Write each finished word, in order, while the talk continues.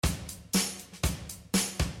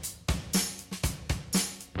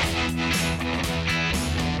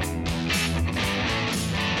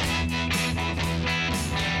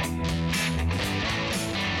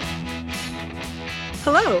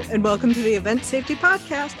Hello, and welcome to the Event Safety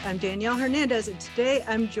Podcast. I'm Danielle Hernandez, and today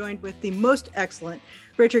I'm joined with the most excellent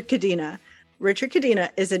Richard Cadena. Richard Cadena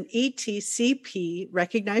is an ETCP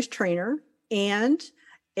recognized trainer and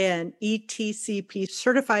an ETCP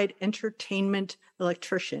certified entertainment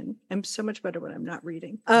electrician. I'm so much better when I'm not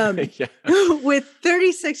reading. With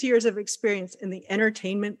 36 years of experience in the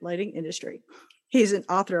entertainment lighting industry. He's an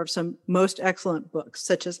author of some most excellent books,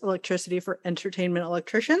 such as Electricity for Entertainment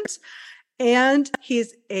Electricians. And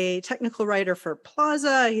he's a technical writer for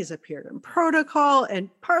Plaza. He's appeared in Protocol. And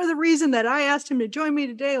part of the reason that I asked him to join me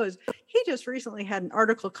today was he just recently had an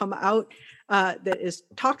article come out that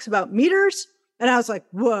talks about meters. And I was like,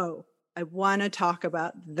 whoa, I want to talk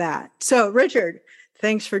about that. So Richard,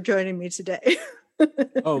 thanks for joining me today.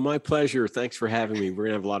 Oh, my pleasure. Thanks for having me. We're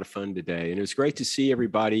going to have a lot of fun today. And it was great to see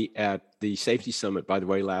everybody at the Safety Summit, by the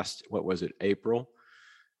way, April?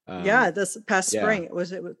 This past spring. It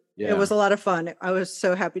was a lot of fun. I was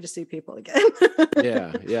so happy to see people again.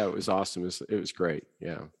 yeah, it was awesome. It was great.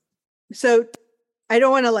 Yeah. So I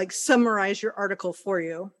don't want to summarize your article for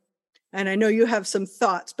you, and I know you have some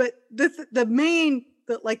thoughts, but the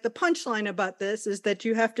punchline about this is that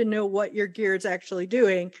you have to know what your gear is actually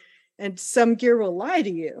doing, and some gear will lie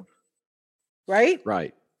to you, right?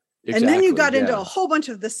 Right. Exactly. And then you got into a whole bunch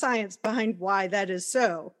of the science behind why that is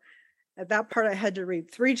so. At that part, I had to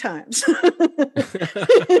read 3 times.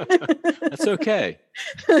 That's okay.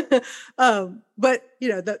 But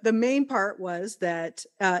the main part was that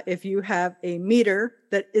if you have a meter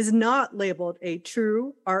that is not labeled a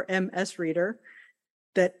true RMS reader,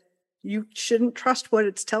 that you shouldn't trust what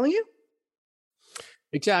it's telling you.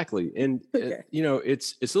 Exactly. And, okay.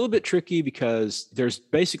 It's a little bit tricky because there's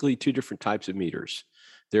basically 2 different types of meters.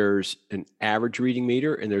 There's an average reading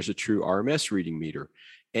meter and there's a true RMS reading meter.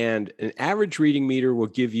 And an average reading meter will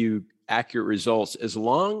give you accurate results as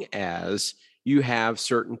long as you have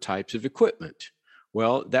certain types of equipment.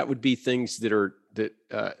 Well, that would be things that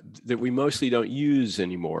we mostly don't use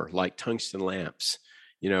anymore, like tungsten lamps.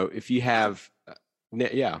 If you have,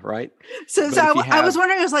 right. So I was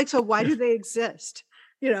wondering, so why do they exist?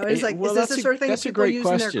 Is this the sort of thing that people use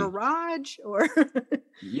in their garage or?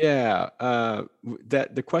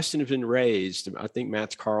 That the question has been raised. I think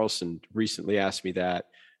Mats Carlson recently asked me that.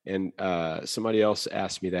 And somebody else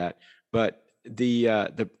asked me that, but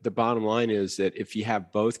the bottom line is that if you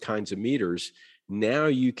have both kinds of meters, now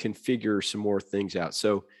you can figure some more things out.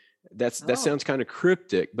 So that sounds kind of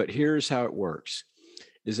cryptic, but here's how it works: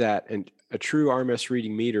 is that a true RMS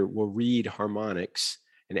reading meter will read harmonics,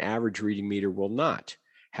 an average reading meter will not.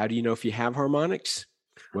 How do you know if you have harmonics?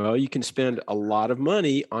 Well, you can spend a lot of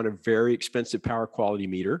money on a very expensive power quality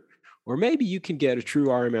meter. Or maybe you can get a true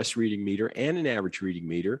RMS reading meter and an average reading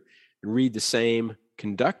meter and read the same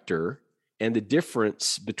conductor, and the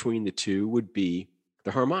difference between the two would be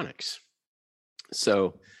the harmonics.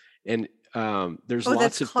 So, and there's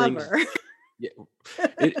lots of clever. things.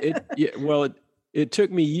 It took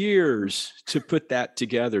me years to put that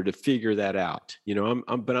together to figure that out.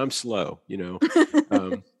 I'm slow.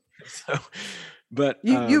 But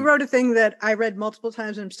you wrote a thing that I read multiple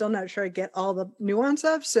times and I'm still not sure I get all the nuance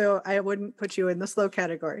of, so I wouldn't put you in the slow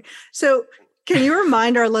category. So can you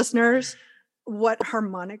remind our listeners what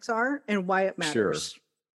harmonics are and why it matters? Sure.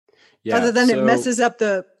 Yeah. Other than it messes up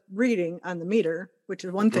the reading on the meter, which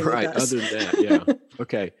is one thing right, it does. Other than that, yeah.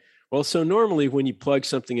 Okay. Well, so normally when you plug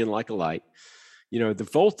something in like a light, the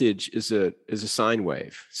voltage is a sine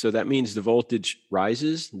wave. So that means the voltage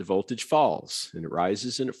rises and the voltage falls, and it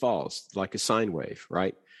rises and it falls like a sine wave,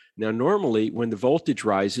 right? Now, normally when the voltage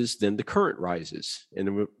rises, then the current rises.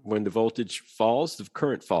 And when the voltage falls, the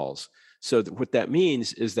current falls. So what that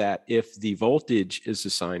means is that if the voltage is a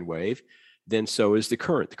sine wave, then so is the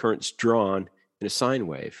current. The current's drawn in a sine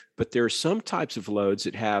wave. But there are some types of loads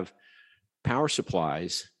that have power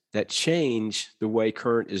supplies that change the way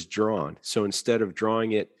current is drawn. So instead of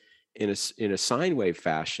drawing it in a sine wave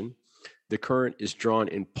fashion, the current is drawn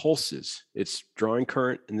in pulses. It's drawing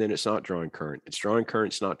current and then it's not drawing current. It's drawing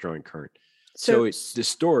current, it's not drawing current. So it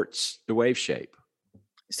distorts the wave shape.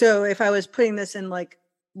 So if I was putting this in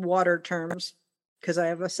water terms, because I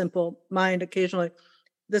have a simple mind occasionally,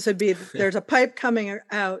 this would be there's a pipe coming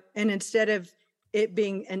out, and instead of it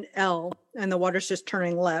being an L and the water's just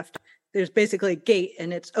turning left, there's basically a gate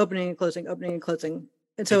and it's opening and closing.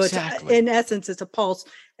 And so It's, in essence, it's a pulse.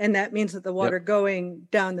 And that means that the water going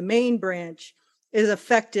down the main branch is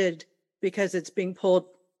affected because it's being pulled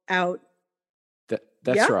out.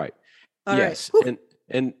 That's right. All yes. Right.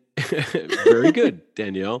 And very good,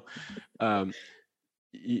 Danielle.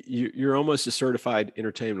 You're almost a certified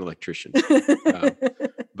entertainment electrician.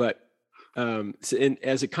 But And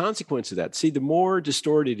as a consequence of that, see, the more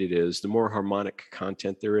distorted it is, the more harmonic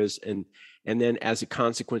content there is. And then as a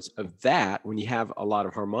consequence of that, when you have a lot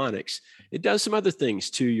of harmonics, it does some other things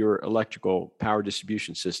to your electrical power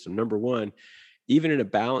distribution system. Number one, even in a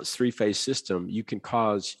balanced three-phase system, you can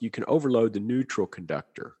overload the neutral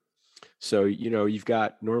conductor. So,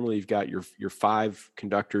 normally you've got your 5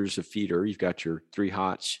 conductors of feeder, you've got your 3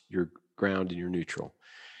 hots, your ground, and your neutral.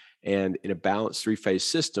 And in a balanced three-phase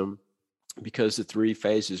system, because the three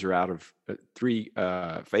phases are out of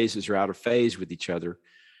phase with each other,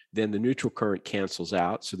 then the neutral current cancels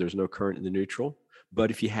out. So there's no current in the neutral.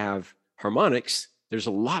 But if you have harmonics, there's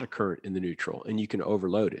a lot of current in the neutral and you can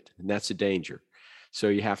overload it. And that's a danger. So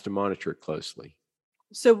you have to monitor it closely.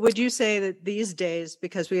 So would you say that these days,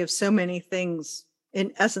 because we have so many things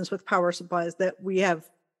in essence with power supplies, that we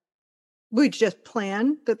just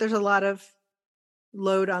plan that there's a lot of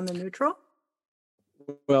load on the neutral?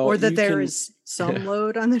 Well, or that there is some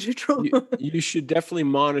load on the neutral? you should definitely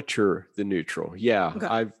monitor the neutral. Yeah.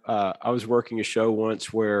 Okay. I was working a show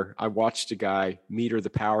once where I watched a guy meter the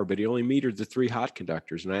power, but he only metered the 3 hot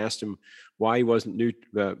conductors. And I asked him why he wasn't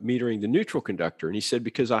metering the neutral conductor. And he said,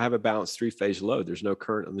 because I have a balanced 3-phase load, there's no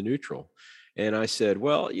current on the neutral. And I said,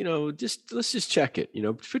 well, let's just check it.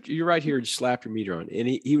 You're right here, just slap your meter on. And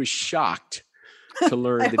he was shocked to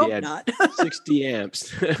learn that he had 60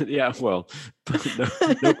 amps. Yeah, well,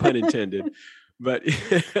 no pun intended. But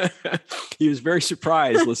he was very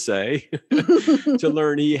surprised, let's say, to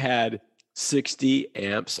learn he had 60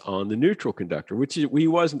 amps on the neutral conductor, which he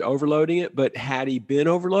wasn't overloading it. But had he been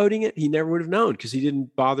overloading it, he never would have known because he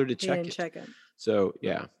didn't bother to check it. So,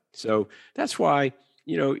 yeah. So that's why,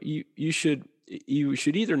 you should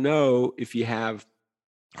either know if you have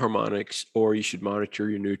harmonics or you should monitor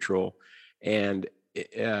your neutral. And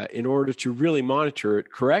in order to really monitor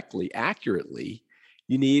it correctly, accurately,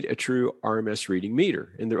 you need a true RMS reading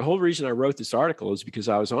meter. And the whole reason I wrote this article is because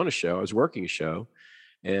I was working a show,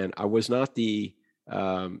 and I was not the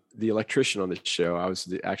electrician on the show. I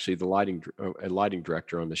was actually the lighting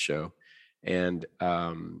director on the show. And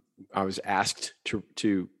I was asked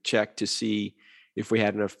to check to see if we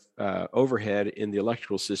had enough overhead in the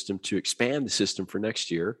electrical system to expand the system for next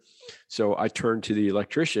year. So I turned to the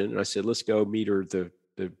electrician and I said, let's go meter the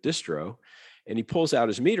distro. And he pulls out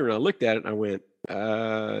his meter and I looked at it and I went,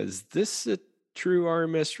 is this a true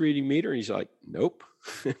RMS reading meter? And he's like, nope.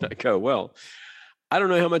 And I go, well, I don't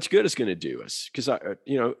know how much good it's going to do us because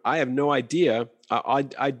I have no idea.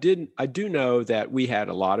 I do know that we had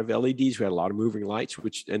a lot of LEDs. We had a lot of moving lights,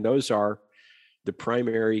 and those are the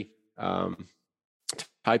primary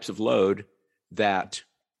types of load that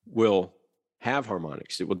will have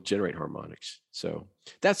harmonics. It will generate harmonics. So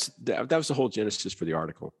that was the whole genesis for the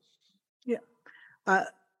article. Yeah.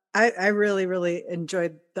 I really, really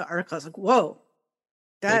enjoyed the article. I was like, whoa,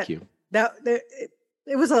 thank you.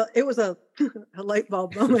 It was a light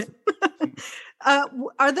bulb moment.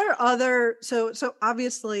 Are there other, so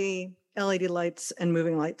obviously LED lights and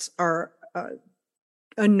moving lights are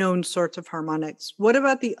a known sorts of harmonics. What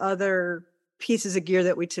about the other pieces of gear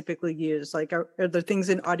that we typically use? Like, are there things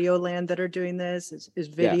in audio land that are doing this? Is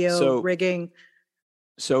video rigging?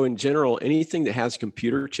 So in general, anything that has a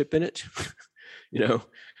computer chip in it,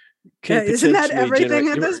 isn't that everything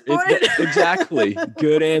at this point? Exactly.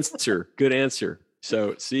 Good answer.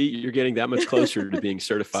 So see, you're getting that much closer to being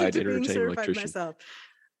certified entertainment electrician. Myself.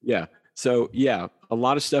 Yeah. So yeah, a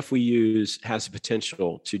lot of stuff we use has the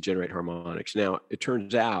potential to generate harmonics. Now, it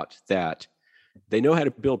turns out that they know how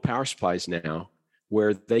to build power supplies now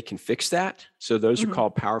where they can fix that. So those are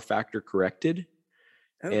called power factor corrected.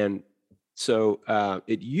 Oh. And so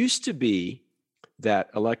it used to be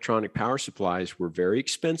that electronic power supplies were very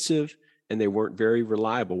expensive and they weren't very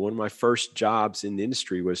reliable. One of my first jobs in the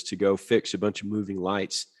industry was to go fix a bunch of moving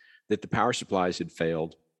lights that the power supplies had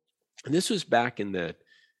failed. And this was back in the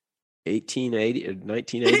 1980s.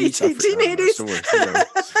 1880s.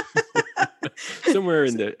 Somewhere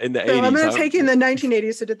in the 80s. So I'm going to take in the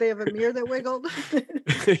 1980s. So did they have a mirror that wiggled?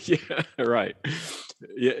 Yeah, right.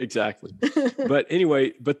 Yeah, exactly. But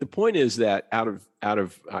anyway, the point is that out of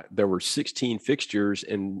there were 16 fixtures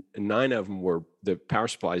and 9 of them were the power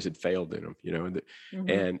supplies had failed in them,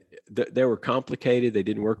 and they were complicated. They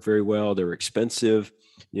didn't work very well. They were expensive,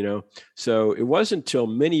 So it wasn't until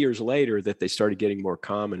many years later that they started getting more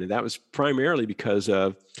common. And that was primarily because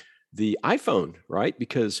of the iPhone, right?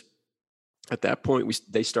 Because at that point,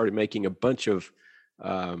 they started making a bunch of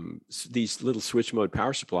these little switch mode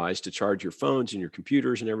power supplies to charge your phones and your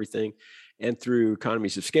computers and everything. And through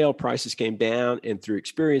economies of scale, prices came down, and through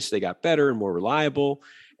experience, they got better and more reliable.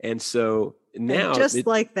 And so now,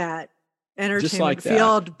 like that, entertainment like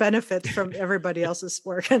field benefits from everybody else's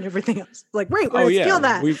work and everything else. Like, wait, oh steal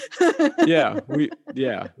that.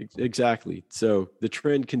 Yeah. Exactly. So the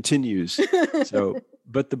trend continues. So,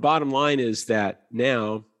 but the bottom line is that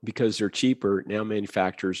now, because they're cheaper, now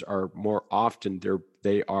manufacturers are more often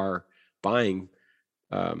they are buying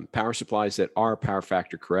power supplies that are power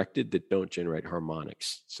factor corrected, that don't generate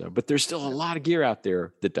harmonics. So, but there's still a lot of gear out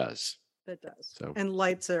there that does. So, and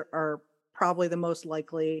lights are probably the most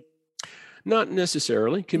likely. Not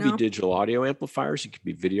necessarily. It can be digital audio amplifiers. It could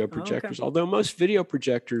be video projectors. Okay. Although most video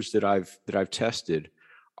projectors that I've tested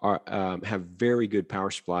are have very good power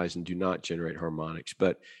supplies and do not generate harmonics.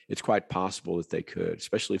 But it's quite possible that they could,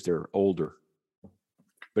 especially if they're older.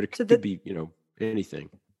 But it could be, anything.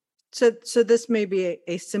 So this may be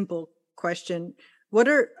a simple question.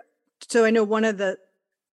 So I know one of the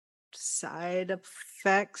side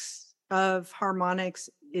effects of harmonics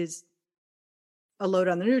is a load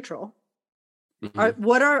on the neutral. Mm-hmm. Are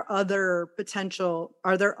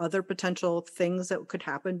there other potential things that could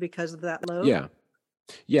happen because of that load?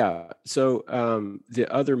 Yeah. So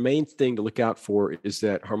the other main thing to look out for is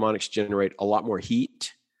that harmonics generate a lot more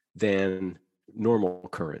heat than normal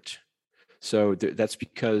current. So that's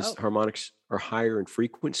because harmonics are higher in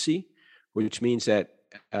frequency, which means that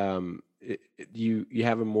you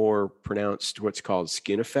have a more pronounced what's called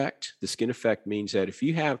skin effect. The skin effect means that if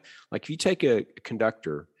you take a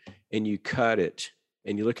conductor and you cut it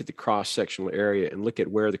and you look at the cross-sectional area and look at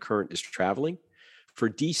where the current is traveling, for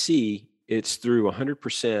DC, it's through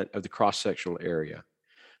 100% of the cross-sectional area.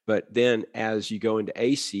 But then as you go into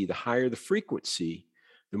AC, the higher the frequency,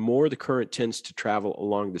 the more the current tends to travel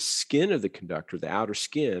along the skin of the conductor, the outer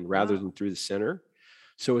skin, rather than through the center.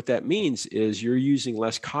 So what that means is you're using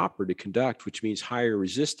less copper to conduct, which means higher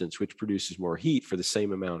resistance, which produces more heat for the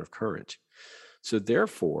same amount of current. So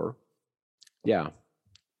therefore,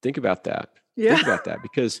 think about that. Yeah. Think about that,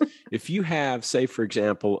 because if you have, say, for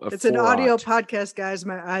example, it's an audio podcast, guys.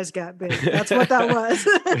 My eyes got big. That's what that was.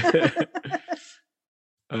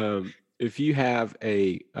 If you have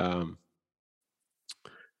a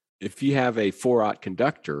 4-aught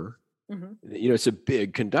conductor, mm-hmm. It's a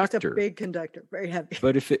big conductor. It's a big conductor, very heavy.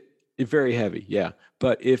 But it's very heavy, yeah.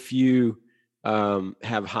 But if you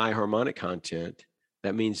have high harmonic content,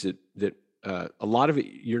 that means that a lot of it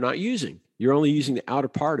you're not using. You're only using the outer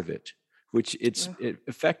part of it, which it's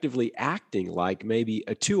effectively acting like maybe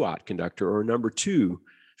a 2-aught conductor or a number 2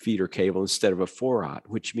 feeder cable instead of a 4-aught,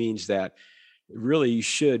 which means that really you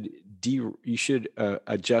should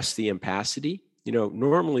adjust the ampacity.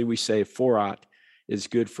 Normally we say 4-aught is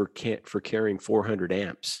good for carrying 400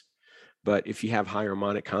 amps, but if you have high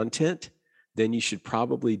harmonic content, then you should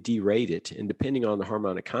probably derate it. And depending on the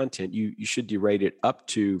harmonic content, you should derate it up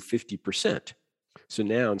to 50%. So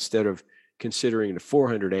now instead of considering it a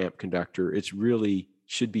 400 amp conductor, it's really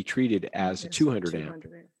should be treated as a 200 amp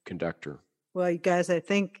conductor. Well, you guys, I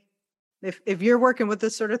think if you're working with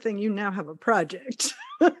this sort of thing, you now have a project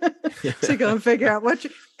to go and figure out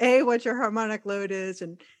what your harmonic load is,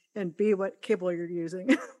 and B, what cable you're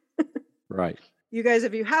using. Right. You guys,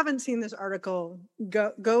 if you haven't seen this article,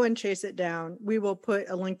 go and chase it down. We will put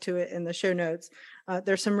a link to it in the show notes.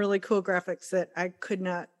 There's some really cool graphics that I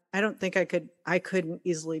couldn't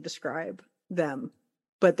easily describe them,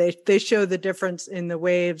 but they show the difference in the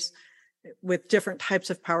waves with different types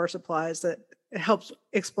of power supplies that helps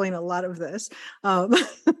explain a lot of this.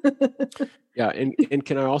 Yeah. And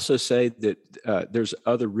can I also say that there's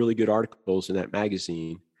other really good articles in that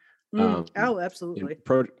magazine. Absolutely.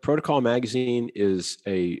 Protocol Magazine is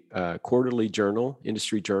a quarterly journal,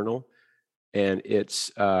 industry journal, and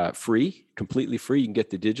it's free, completely free. You can get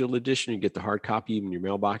the digital edition, you get the hard copy in your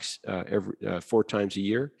mailbox every 4 times a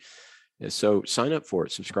year. And so sign up for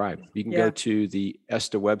it, subscribe. You can go to the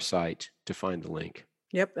ESTA website to find the link.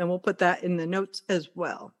 Yep, and we'll put that in the notes as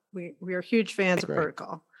well. We are huge fans of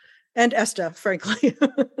Protocol and ESTA, frankly.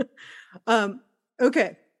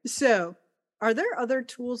 Okay, so are there other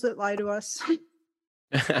tools that lie to us?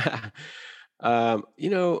 There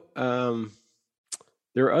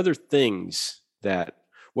are other things that,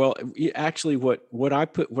 well, actually what I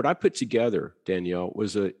put together, Danielle,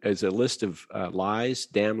 was a list of lies,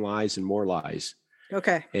 damn lies, and more lies.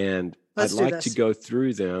 Okay. And I'd like to go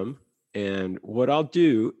through them. And what I'll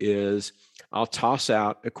do is I'll toss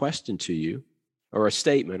out a question to you, or a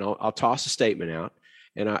statement. I'll toss a statement out,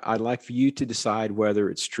 and I'd like for you to decide whether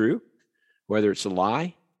it's true, whether it's a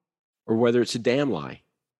lie, or whether it's a damn lie.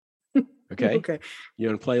 Okay? Okay. You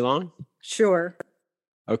want to play along? Sure.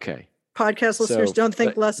 Okay. Podcast listeners, don't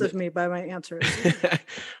think less of me by my answers.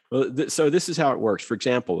 Well, so this is how it works. For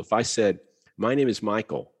example, if I said, my name is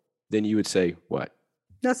Michael, then you would say what?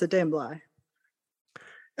 That's a damn lie.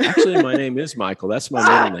 Actually, my name is Michael. That's my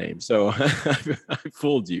middle name. So I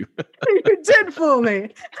fooled you. You did fool me.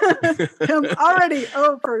 I'm already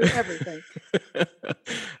over everything.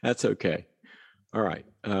 That's okay. All right.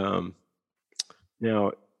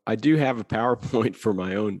 Now, I do have a PowerPoint for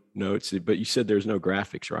my own notes, but you said there's no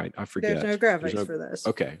graphics, right? I forget. There's no graphics for this.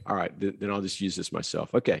 Okay. All right. Then I'll just use this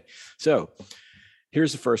myself. Okay. So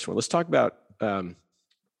here's the first one. Let's talk about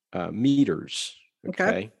meters.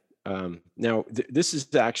 Okay. Now, this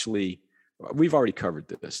is actually, we've already covered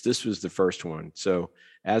this. This was the first one. So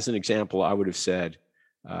as an example, I would have said,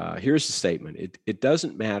 here's the statement. It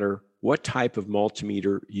doesn't matter what type of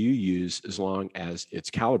multimeter you use as long as it's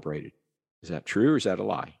calibrated. Is that true or is that a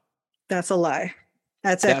lie? That's a lie.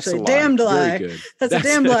 That's actually a damned lie. Very good. That's a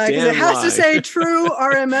damn lie because it has to say true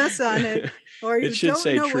RMS on it, or you should don't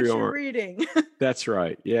say know true what you're reading. That's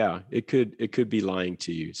right. Yeah, it could be lying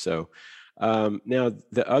to you. So now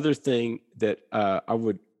the other thing that I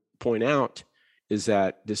would point out is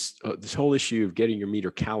that this whole issue of getting your meter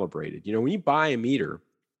calibrated. You know, when you buy a meter,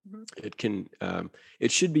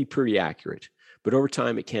 it should be pretty accurate, but over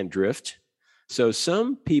time it can drift. So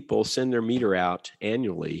some people send their meter out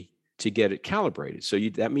annually to get it calibrated. So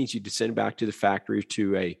that means you send it back to the factory,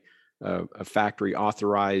 to a factory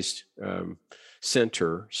authorized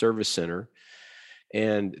service center,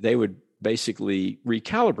 and they would basically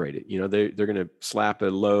recalibrate it. You know, they're going to slap a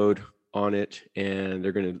load on it and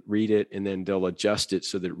they're going to read it, and then they'll adjust it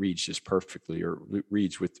so that it reads just perfectly, or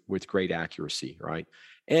reads with great accuracy, right?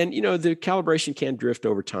 And, you know, the calibration can drift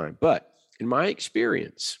over time. But in my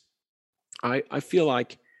experience, I feel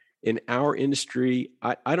like in our industry,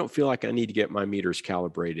 I don't feel like I need to get my meters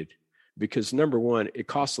calibrated because, number one, it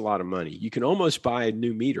costs a lot of money. You can almost buy a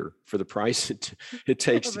new meter for the price it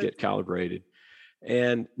takes to get calibrated.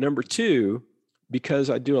 And number two, because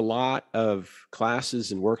I do a lot of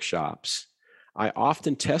classes and workshops, I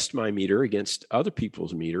often test my meter against other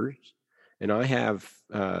people's meters. And I have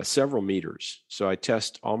several meters. So I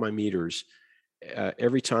test all my meters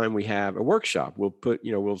every time we have a workshop.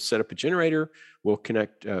 We'll set up a generator, we'll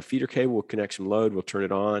connect a feeder cable, we'll connect some load, we'll turn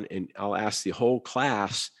it on, and I'll ask the whole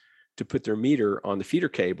class to put their meter on the feeder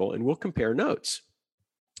cable, and we'll compare notes.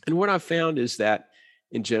 And what I've found is that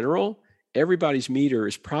in general, everybody's meter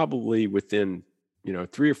is probably within, 3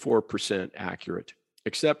 or 4% accurate,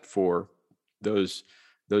 except for those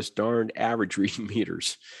darned average reading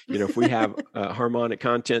meters. If we have harmonic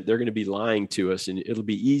content, they're going to be lying to us, and it'll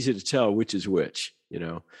be easy to tell which is which,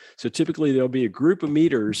 So typically there'll be a group of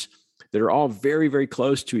meters that are all very, very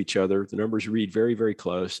close to each other. The numbers read very, very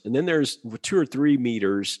close. And then there's 2 or 3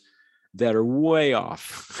 meters that are way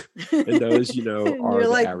off. And those, are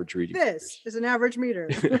the average reading. This is an average meter.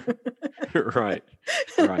 Right.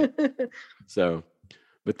 So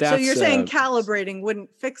you're saying calibrating wouldn't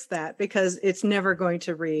fix that because it's never going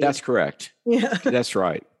to read. That's correct. Yeah. That's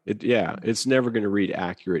right. It's never going to read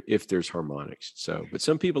accurate if there's harmonics. So, but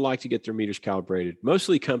some people like to get their meters calibrated.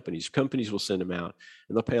 Mostly companies will send them out,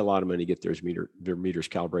 and they'll pay a lot of money to get their meters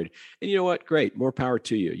calibrated. And you know what? Great. More power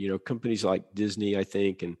to you. Companies like Disney, I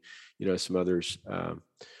think, and, some others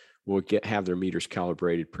will have their meters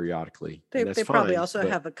calibrated periodically. They probably also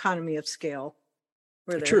have economy of scale.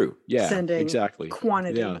 True. Yeah, sending exactly.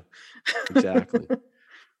 Quantity. Yeah, exactly.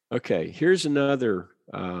 Okay. Here's another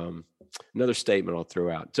statement I'll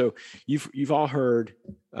throw out. So you've all heard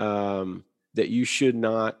that you should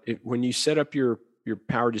not, when you set up your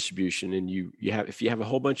power distribution and if you have a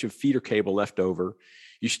whole bunch of feeder cable left over,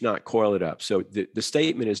 you should not coil it up. So the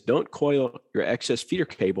statement is, don't coil your excess feeder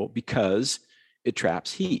cable because it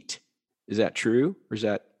traps heat. Is that true, or is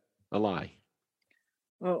that a lie?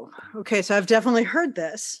 Oh, okay. So I've definitely heard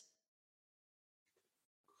this.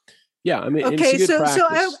 Yeah, I mean, okay. It's a good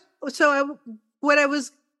practice. What I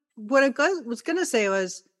was going to say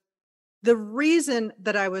was, the reason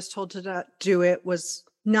that I was told to not do it was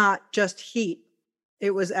not just heat;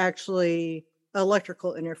 it was actually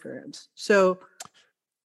electrical interference. So,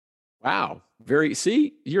 wow, you're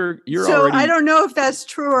so already. I don't know if that's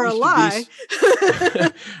true or a lie.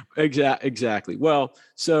 Exactly. Well,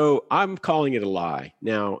 so I'm calling it a lie.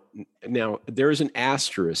 Now there is an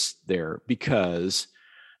asterisk there because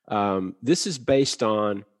this is based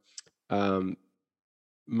on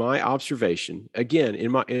my observation. Again,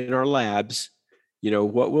 in our labs,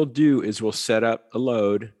 what we'll do is we'll set up a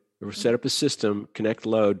load, we'll set up a system, connect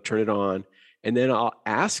load, turn it on, and then I'll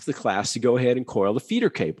ask the class to go ahead and coil the feeder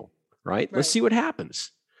cable. Right? Let's see what happens.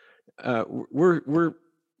 We're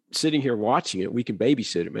sitting here watching it. We can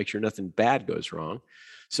babysit it, make sure nothing bad goes wrong.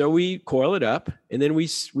 So we coil it up, and then we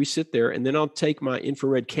sit there, and then I'll take my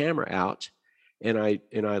infrared camera out, and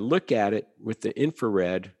I look at it with the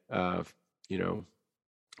infrared,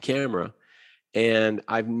 camera, and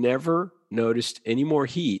I've never noticed any more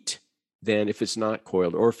heat than if it's not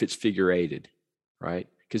coiled or if it's figure eighted, right?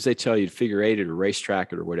 Because they tell you to figure eight it or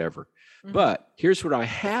racetrack it or whatever. Mm-hmm. But here's what I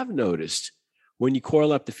have noticed when you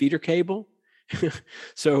coil up the feeder cable.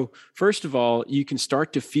 So first of all, you can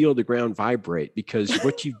start to feel the ground vibrate, because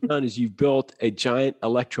what you've done is you've built a giant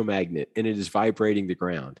electromagnet and it is vibrating the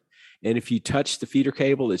ground. And if you touch the feeder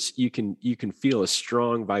cable, you can feel a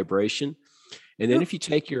strong vibration. And then if you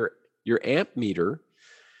take your amp meter,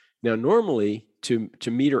 now normally to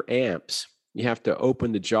meter amps, you have to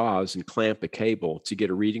open the jaws and clamp a cable to get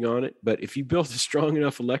a reading on it. But if you build a strong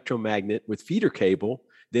enough electromagnet with feeder cable,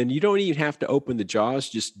 then you don't even have to open the jaws.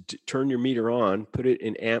 Just turn your meter on, put it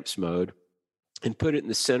in amps mode, and put it in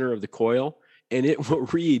the center of the coil, and it will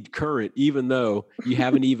read current even though you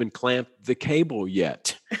haven't even clamped the cable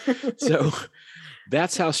yet. So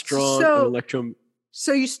that's how strong an electro.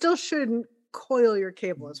 So you still shouldn't coil your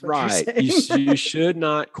cable, is what right. you're saying. You should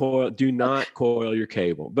not coil. Do not coil your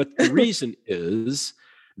cable. But the reason is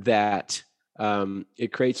that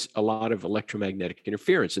it creates a lot of electromagnetic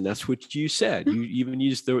interference, and that's what you said. You even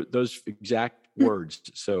used those exact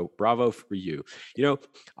words. So bravo for you.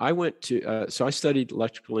 I went to so I studied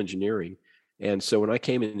electrical engineering, and so when I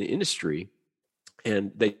came in the industry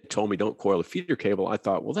and they told me don't coil a feeder cable, I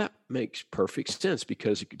thought, well, that makes perfect sense,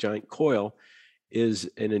 because a giant coil is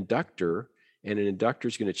an inductor, and an inductor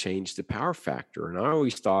is going to change the power factor. And I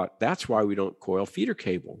always thought that's why we don't coil feeder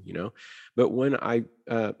cable, But when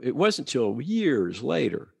it wasn't until years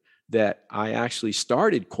later that I actually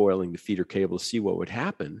started coiling the feeder cable to see what would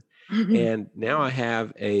happen. Mm-hmm. And now I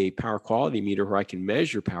have a power quality meter where I can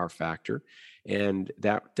measure power factor. And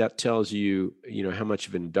that tells you, how much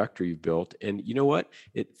of an inductor you've built. And you know what?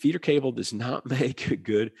 Feeder cable does not make a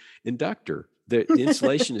good inductor. The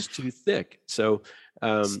insulation is too thick. So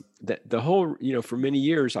the whole, for many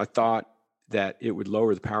years, I thought that it would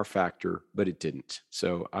lower the power factor, but it didn't.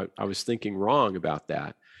 So I was thinking wrong about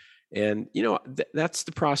that. And, that's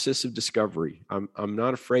the process of discovery. I'm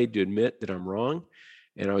not afraid to admit that I'm wrong,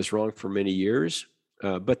 and I was wrong for many years.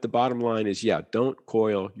 But the bottom line is, don't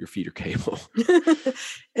coil your feeder cable.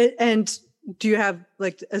 And do you have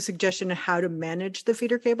like a suggestion of how to manage the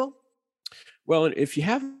feeder cable? Well, if you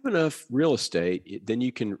have enough real estate, then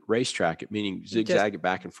you can racetrack it, meaning zigzag it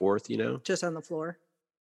back and forth, Just on the floor.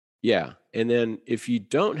 Yeah. And then if you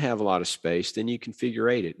don't have a lot of space, then you can figure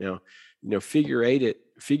eight it. Now, figure eighting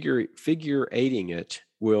it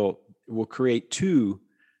will create two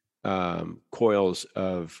coils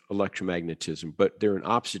of electromagnetism, but they're in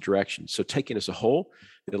opposite directions. So taken as a whole,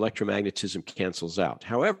 the electromagnetism cancels out.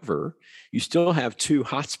 However, you still have two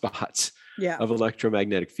hotspots of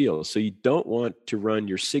electromagnetic fields. So you don't want to run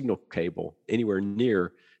your signal cable anywhere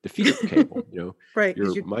near the feeder cable, right?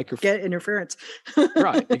 Your you microphone, get interference.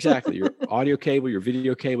 Right, exactly. Your audio cable, your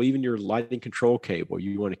video cable, even your lighting control cable,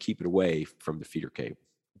 you want to keep it away from the feeder cable.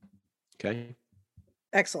 Okay.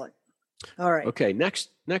 Excellent. All right. Okay. Next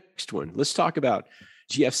one. Let's talk about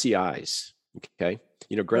GFCIs. Okay.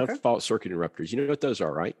 Ground fault circuit interrupters. You know what those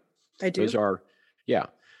are, right? I do. Those are,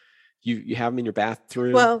 you have them in your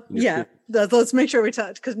bathroom. Well, let's make sure we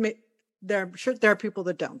talk, because I'm sure there are people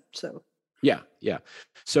that don't. So. Yeah.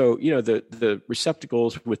 So, the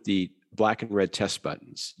receptacles with the black and red test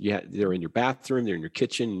buttons, they're in your bathroom, they're in your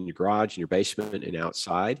kitchen, in your garage, in your basement, and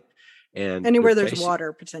outside. And anywhere there's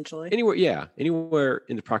water, potentially. Anywhere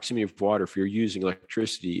in the proximity of water, if you're using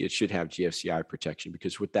electricity, it should have GFCI protection,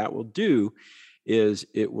 because what that will do is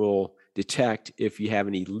it will detect if you have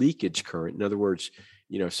any leakage current. In other words,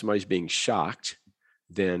 if somebody's being shocked,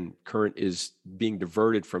 then current is being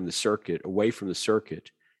diverted from the circuit, away from the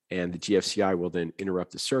circuit, and the GFCI will then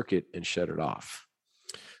interrupt the circuit and shut it off.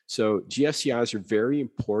 So GFCIs are very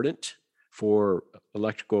important for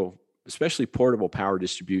electrical, especially portable power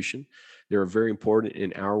distribution. They're very important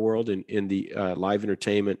in our world. In the live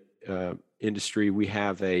entertainment industry, we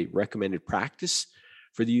have a recommended practice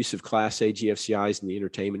for the use of Class A GFCIs in the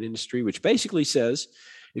entertainment industry, which basically says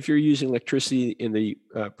if you're using electricity in the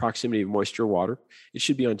proximity of moisture or water, it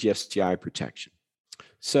should be on GFCI protection.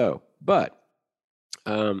 So, but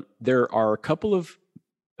there are a couple of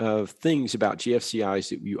things about GFCIs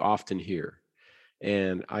that you often hear.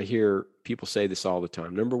 And I hear people say this all the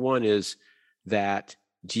time. Number one is that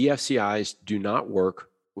GFCIs do not work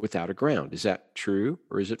without a ground. Is that true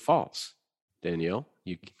or is it false? Danielle,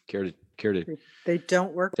 you care to? They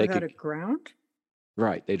don't work without a ground?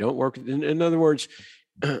 Right. They don't work. In other words,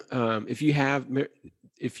 if you have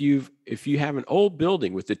an old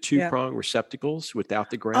building with the two-prong receptacles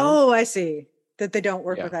without the ground. Oh, I see. That they don't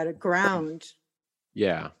work without a ground.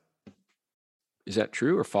 Yeah. Is that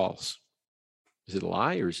true or false? Is it a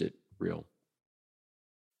lie or is it real?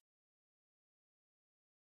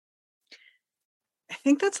 I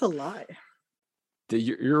think that's a lie.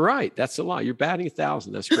 You're right. That's a lie. You're batting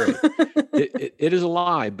 1,000. That's great. It is a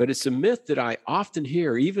lie, but it's a myth that I often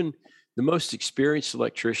hear. Even the most experienced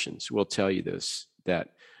electricians will tell you this,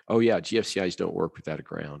 that, oh yeah, GFCIs don't work without a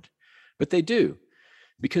ground, but they do,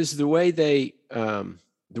 because the way they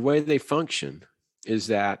function is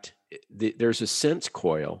that there's a sense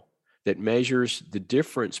coil that measures the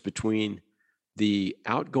difference between the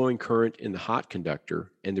outgoing current in the hot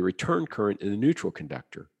conductor and the return current in the neutral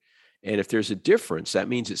conductor. And if there's a difference, that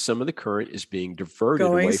means that some of the current is being diverted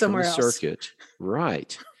away from the circuit.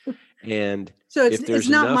 Right. And so it's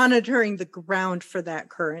not monitoring the ground for that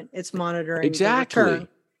current. It's monitoring the return.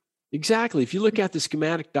 Exactly. If you look at the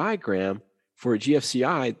schematic diagram for a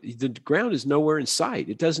GFCI, the ground is nowhere in sight.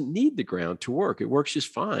 It doesn't need the ground to work. It works just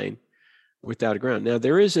fine without a ground. Now,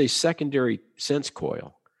 there is a secondary sense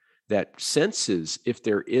coil that senses if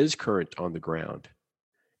there is current on the ground.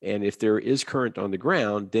 And if there is current on the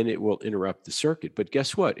ground, then it will interrupt the circuit. But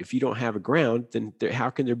guess what? If you don't have a ground, then how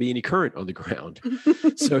can there be any current on the ground?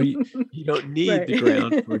 So you don't need the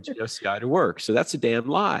ground for a GFCI to work. So that's a damn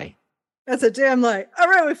lie. That's a damn lie. All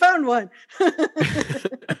right, we found one. Excuse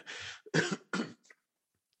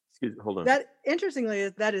me, hold on. That, interestingly,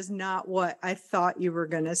 that is not what I thought you were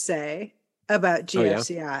going to say about GFCIs.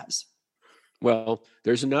 Oh, yeah? Well,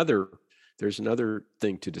 there's another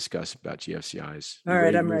thing to discuss about GFCIs. All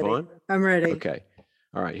right, I'm ready. I'm ready. Okay.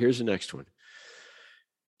 All right, here's the next one.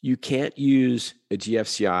 You can't use a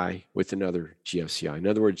GFCI with another GFCI. In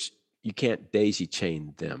other words, you can't daisy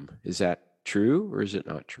chain them. Is that true or is it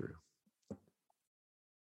not true?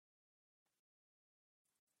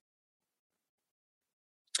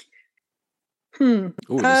 Oh,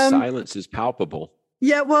 the silence is palpable.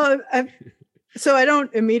 Yeah, well, so I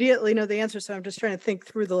don't immediately know the answer, so I'm just trying to think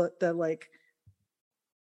through the like.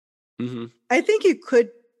 Mm-hmm. I think you could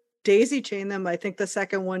daisy chain them. I think the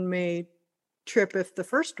second one may trip if the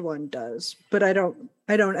first one does, but I don't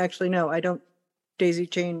actually know. I don't daisy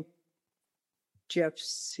chain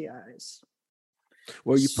GFCIs.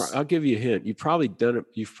 Well, I'll give you a hint. You've probably done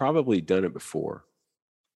it before.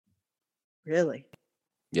 Really?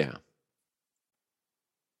 Yeah.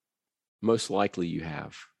 Most likely you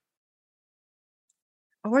have.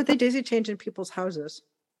 Or are they daisy chained in people's houses?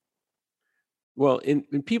 Well, in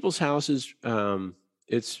people's houses,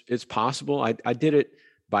 it's possible. I did it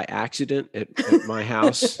by accident at my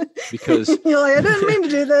house because you're like, I didn't mean to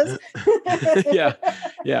do this.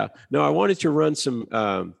 Yeah. No, I wanted to run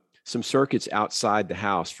some circuits outside the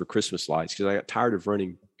house for Christmas lights because I got tired of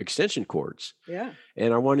running extension cords. Yeah.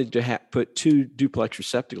 And I wanted to put 2 duplex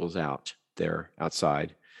receptacles out there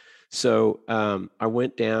outside. So I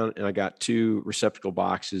went down and I got 2 receptacle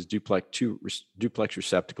boxes, duplex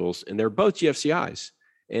receptacles, and they're both GFCIs.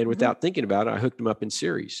 And without thinking about it, I hooked them up in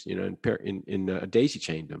series, and daisy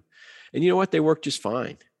chained them. And you know what? They work just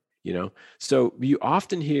fine, So you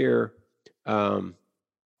often hear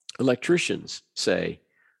electricians say,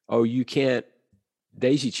 oh, you can't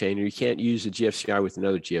daisy chain or you can't use a GFCI with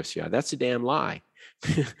another GFCI. That's a damn lie.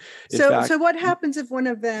 So what happens if one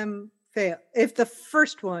of them fail? If the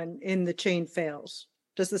first one in the chain fails,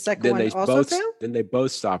 does the second one also fail? Then they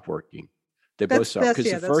both stop working. They both stop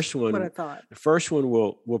because the first one. What I thought. The first one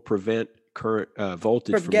will prevent current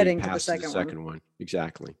voltage from getting past the second one.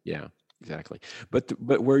 Exactly. Yeah. Exactly. But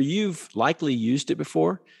where you've likely used it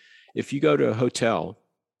before, if you go to a hotel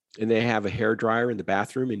and they have a hairdryer in the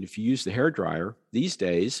bathroom, and if you use the hairdryer these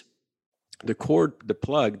days, the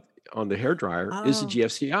plug on the hairdryer is a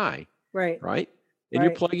GFCI. Right. Right. And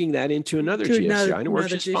you're plugging that into another GFCI and it works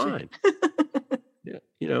just fine.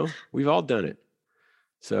 Yeah. We've all done it.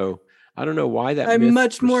 So I don't know why that. I'm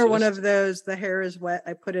much more one of those. The hair is wet.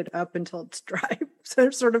 I put it up until it's dry.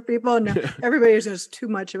 Sort of people. And now everybody knows too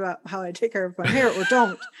much about how I take care of my hair or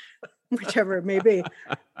don't, whichever it may be.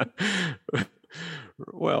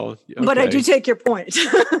 Well, okay. But I do take your point.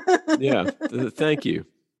 Yeah. Thank you.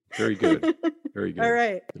 Very good. Very good. All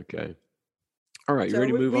right. Okay. All right. You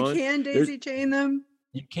ready to move on? We can daisy chain them.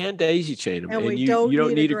 You can daisy chain them, and you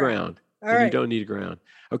don't need a ground. All right. You don't need a ground.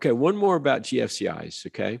 Okay. One more about GFCIs.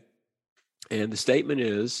 Okay. And the statement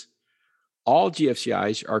is, all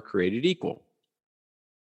GFCIs are created equal.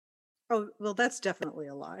 Oh, well, that's definitely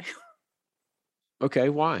a lie. Okay.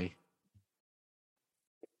 Why?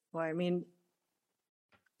 Well, I mean,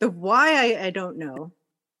 the why I don't know.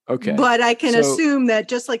 Okay. But I can assume that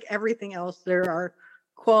just like everything else, there are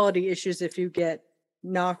quality issues if you get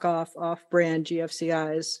knockoff, off-brand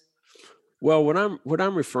GFCIs. Well, what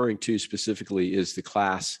I'm referring to specifically is the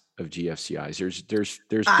class of GFCIs.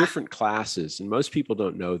 There's different classes, and most people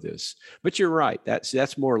don't know this. But you're right.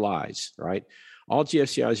 That's more lies, right? All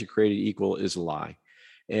GFCIs are created equal is a lie.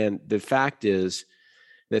 And the fact is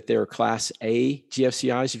that there are Class A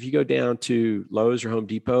GFCIs. If you go down to Lowe's or Home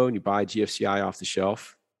Depot and you buy a GFCI off the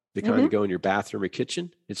shelf, the kind that go in your bathroom or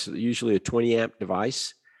kitchen, it's usually a 20 amp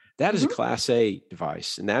device. That is a Class A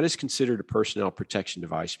device, and that is considered a personnel protection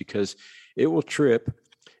device because it will trip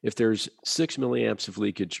if there's 6 milliamps of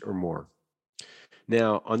leakage or more.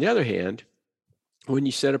 Now, on the other hand, when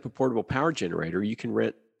you set up a portable power generator, you can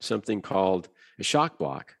rent something called a shock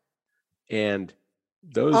block, and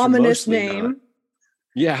those ominous are mostly name. Not,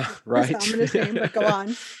 yeah, right. Ominous name, but go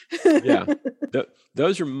on. Yeah,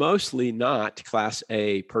 those are mostly not Class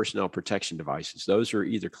A personnel protection devices. Those are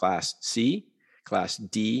either Class C, Class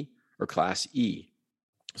D, or Class E.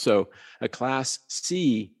 So a Class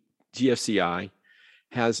C GFCI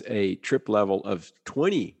has a trip level of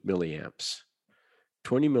 20 milliamps,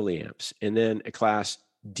 and then a Class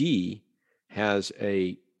D has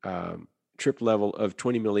a trip level of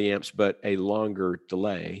 20 milliamps, but a longer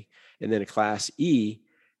delay. And then a Class E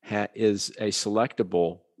is a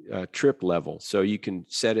selectable trip level. So you can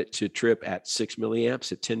set it to trip at 6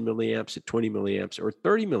 milliamps, at 10 milliamps, at 20 milliamps, or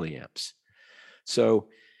 30 milliamps. So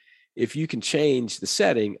if you can change the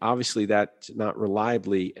setting, obviously that's not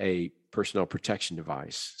reliably a personnel protection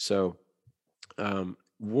device. So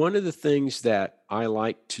one of the things that I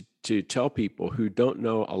like to tell people who don't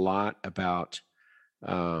know a lot about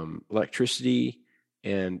electricity,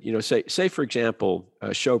 and say for example,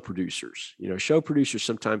 show producers. Show producers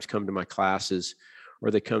sometimes come to my classes or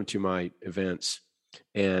they come to my events,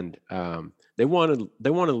 and they want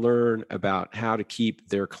to learn about how to keep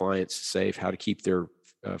their clients safe, how to keep their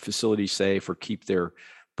facilities safe, or keep their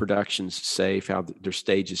productions safe, how their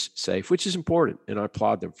stages safe, which is important, and I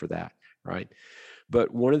applaud them for that, right?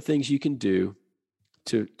 But one of the things you can do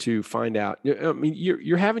to find out, I mean,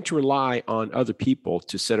 you're having to rely on other people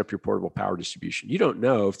to set up your portable power distribution. You don't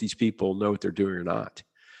know if these people know what they're doing or not.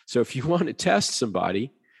 So if you want to test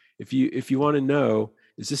somebody, if you want to know,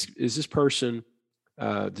 is this person,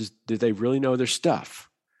 do they really know their stuff?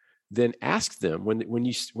 Then ask them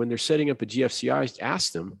when they're setting up a GFCI,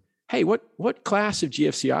 ask them, hey, what class of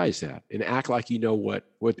GFCI is that? And act like you know what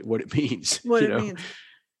it means. What it means.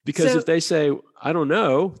 Because if they say, I don't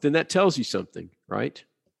know, then that tells you something, right?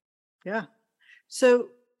 Yeah. So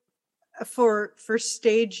for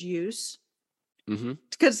stage use,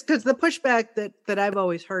 because the pushback that I've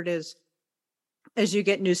always heard is you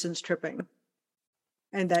get nuisance tripping,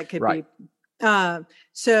 and that could be.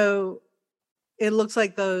 So it looks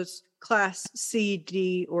like those Class C,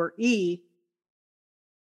 D, or E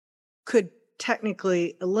could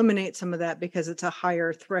technically eliminate some of that because it's a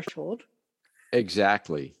higher threshold.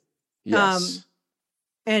 Exactly. Yes.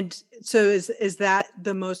 And so is that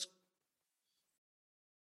the most,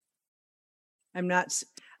 I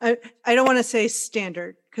don't want to say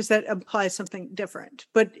standard because that implies something different,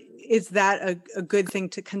 but is that a good thing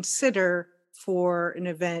to consider for an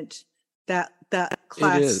event that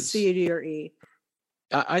Class C, D, or E?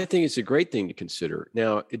 I think it's a great thing to consider.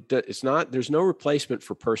 Now, there's no replacement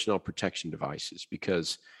for personnel protection devices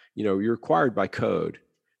because, you're required by code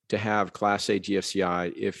to have Class A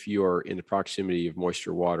GFCI if you're in the proximity of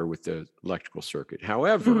moisture water with the electrical circuit.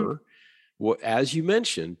 However, as you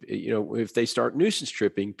mentioned, if they start nuisance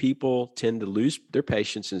tripping, people tend to lose their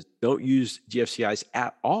patience and don't use GFCIs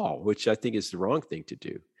at all, which I think is the wrong thing to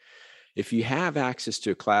do. If you have access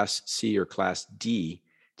to a Class C or Class D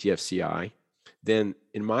GFCI, then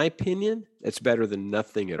in my opinion, it's better than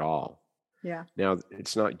nothing at all. Yeah. Now,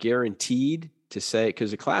 it's not guaranteed to say,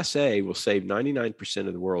 because a Class A will save 99%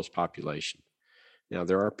 of the world's population. Now,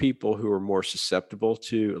 there are people who are more susceptible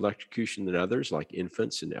to electrocution than others, like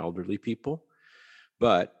infants and elderly people.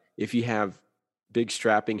 But if you have big,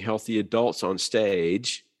 strapping, healthy adults on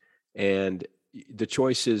stage, and the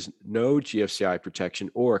choice is no GFCI protection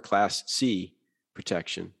or a Class C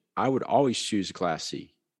protection, I would always choose a Class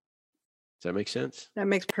C. Does that make sense? That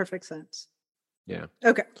makes perfect sense. Yeah.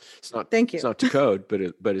 Okay. Thank you. It's not to code, but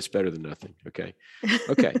it's better than nothing. Okay.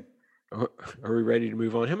 Okay. Are we ready to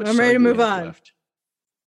move on? How much I'm ready to move on. Left?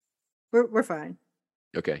 We're fine.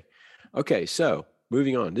 Okay. Okay. So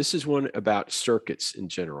moving on. This is one about circuits in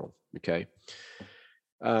general. Okay.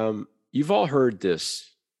 You've all heard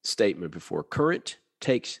this statement before. Current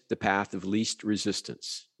takes the path of least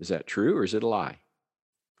resistance. Is that true or is it a lie?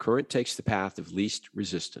 Current takes the path of least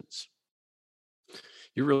resistance.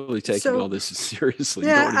 You're really taking all this seriously.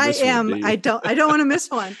 Yeah, I am. I don't want to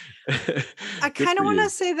miss one. I kind of want to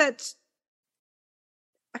say that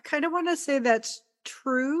I kind of want to say that's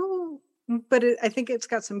true, but I think it's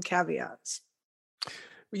got some caveats.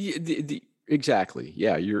 Exactly.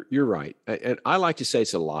 Yeah, you're right. And I like to say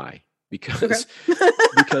it's a lie because Okay.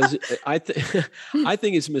 because I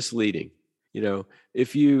think it's misleading. You know,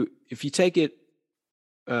 if you take it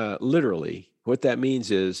literally, what that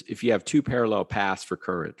means is if you have two parallel paths for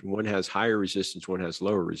current, one has higher resistance, one has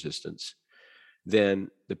lower resistance, then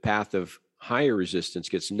the path of higher resistance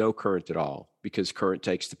gets no current at all because current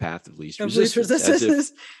takes the path of least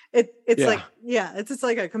resistance. It's like, it's just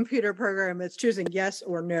like a computer program. It's choosing yes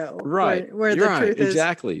or no. Right. Where the truth is.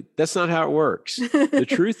 Exactly. That's not how it works. The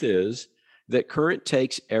truth is that current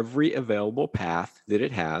takes every available path that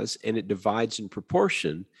it has and it divides in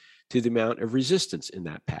proportion to the amount of resistance in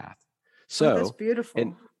that path. So that's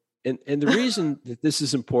beautiful. And the reason that this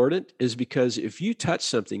is important is because if you touch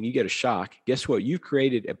something, you get a shock. Guess what? You've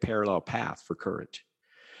created a parallel path for current.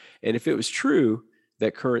 And if it was true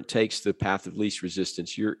that current takes the path of least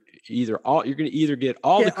resistance, you're going to either get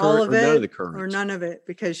all the current or none of the current. Or none of it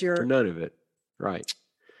because or none of it. Right.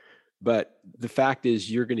 But the fact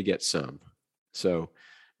is you're going to get some. So,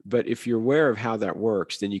 but if you're aware of how that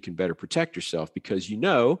works, then you can better protect yourself because you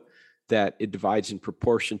know that it divides in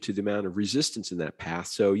proportion to the amount of resistance in that path.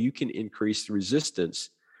 So you can increase the resistance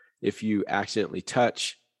if you accidentally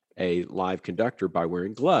touch a live conductor by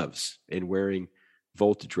wearing gloves and wearing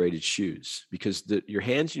voltage rated shoes, because your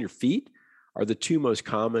hands and your feet are the two most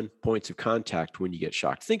common points of contact when you get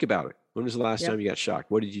shocked. Think about it. When was the last time you got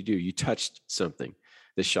shocked? What did you do? You touched something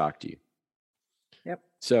that shocked you. Yep.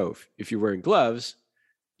 So if you're wearing gloves,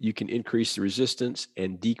 you can increase the resistance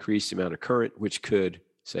and decrease the amount of current, which could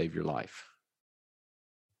save your life.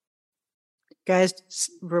 Guys,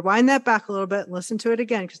 rewind that back a little bit and listen to it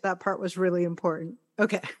again because that part was really important.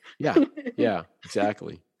 Okay. Yeah,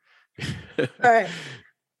 exactly. All right.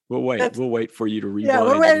 We'll wait. We'll wait for you to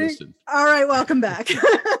rewind and listen. All right, welcome back.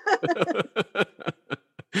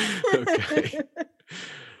 Okay.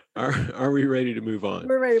 Are we ready to move on?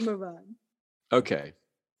 We're ready to move on. Okay.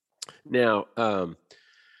 Now,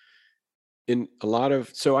 in a lot of,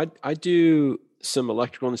 so I do some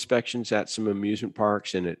electrical inspections at some amusement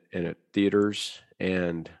parks and at theaters,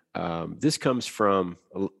 and this comes from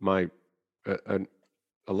a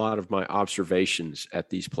lot of my observations at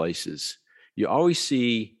these places. You always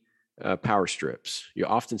see power strips. You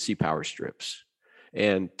often see power strips,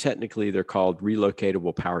 and technically they're called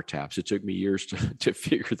relocatable power taps. It took me years to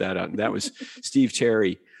figure that out, and that was Steve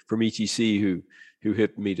Terry from ETC who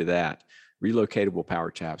hit me to that, relocatable power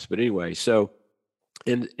taps. But anyway, so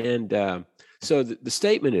so the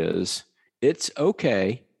statement is it's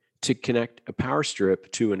okay to connect a power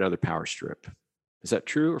strip to another power strip. Is that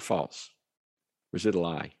true or false? Or is it a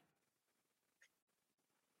lie?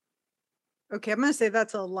 Okay, I'm going to say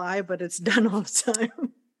that's a lie, but it's done all the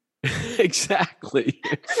time. Exactly.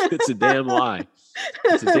 It's a damn lie.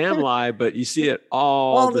 It's a damn lie, but you see it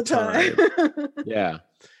all the time. Yeah.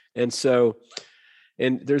 And so,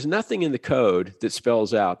 and there's nothing in the code that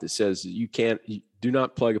spells out that says you do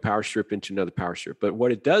not plug a power strip into another power strip. But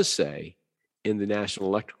what it does say in the National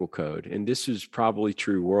Electrical Code, and this is probably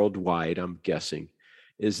true worldwide, I'm guessing,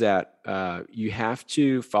 is that you have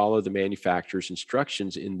to follow the manufacturer's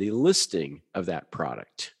instructions in the listing of that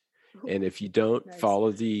product. And if you don't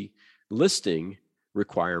follow the listing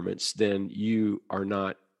requirements, then you are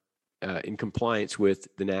not in compliance with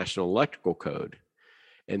the National Electrical Code.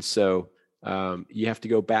 And so you have to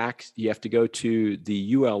go back, you have to go to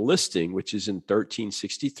the UL listing, which is in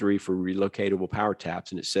 1363 for relocatable power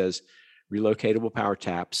taps. And it says relocatable power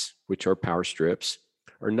taps, which are power strips,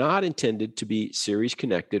 are not intended to be series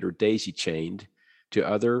connected or daisy chained to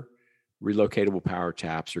other relocatable power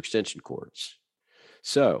taps or extension cords.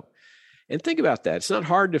 So, and think about that. It's not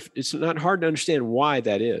hard to understand why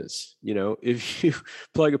that is. You know, if you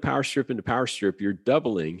plug a power strip into power strip, you're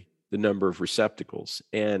doubling the number of receptacles.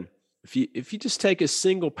 And if you just take a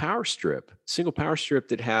single power strip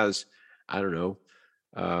that has, I don't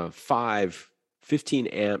know, 15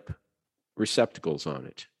 amp receptacles on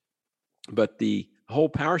it, but the whole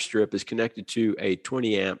power strip is connected to a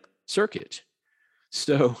 20 amp circuit.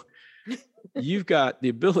 So you've got the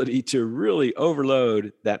ability to really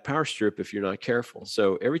overload that power strip if you're not careful.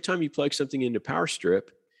 So every time you plug something into power strip,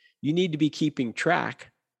 you need to be keeping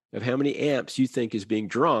track of how many amps you think is being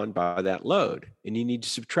drawn by that load. And you need to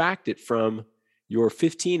subtract it from your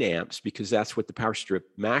 15 amps because that's what the power strip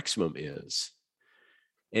maximum is.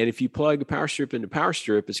 And if you plug a power strip into power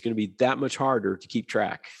strip, it's going to be that much harder to keep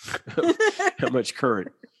track of how much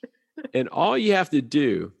current. And all you have to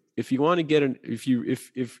do, if you want to get if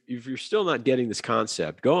you're still not getting this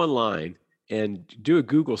concept, go online and do a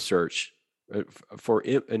Google search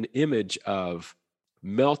an image of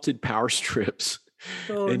melted power strips.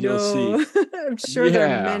 Oh, and no. you'll see. I'm sure there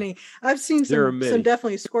are many. I've seen some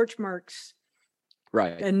definitely scorch marks.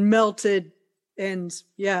 Right. And melted ends.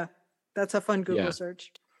 Yeah. That's a fun Google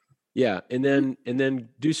search. Yeah. And then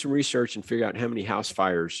do some research and figure out how many house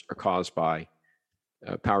fires are caused by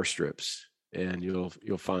power strips. And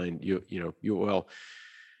you'll find you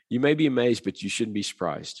may be amazed, but you shouldn't be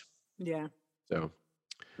surprised. Yeah. So,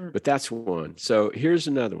 but that's one. So here's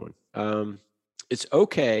another one. It's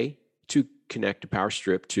okay to connect a power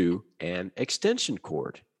strip to an extension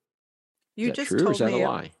cord. Is that true, or is that a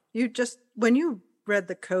lie? When you read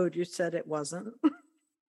the code, you said it wasn't.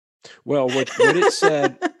 Well, what it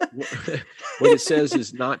said, what it says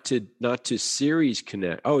is not to series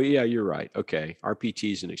connect. Oh yeah, you're right. Okay,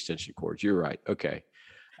 RPTs and extension cords. You're right. Okay,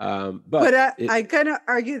 but I kind of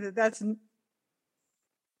argue that that's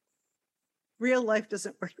real life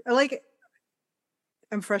doesn't work.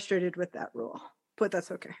 I'm frustrated with that rule, but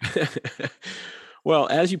that's okay. Well,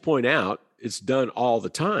 as you point out, it's done all the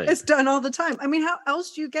time. It's done all the time. I mean, how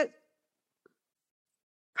else do you get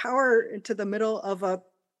power into the middle of a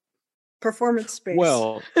performance space?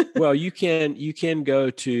 Well, you can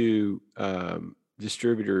go to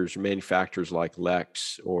distributors or manufacturers like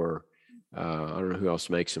Lex, or I don't know who else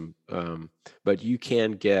makes them, but you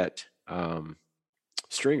can get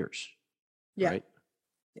stringers, right?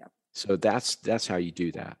 Yeah. So that's how you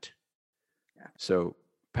do that. Yeah. So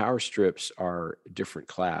power strips are different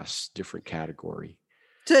class, different category.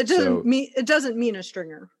 So it doesn't mean a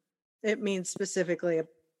stringer. It means specifically a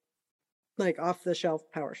off the shelf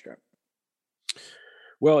power strip.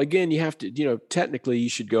 Well, again, you have to, technically you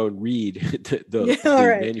should go and read the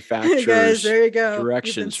right. manufacturer's Guys, there you go.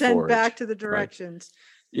 directions for it. Send back to the directions. Right?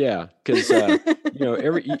 Yeah, because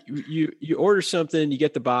you order something, you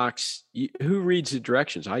get the box. Who reads the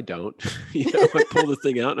directions? I don't. I pull the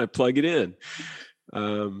thing out and I plug it in.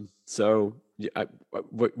 So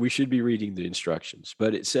we should be reading the instructions.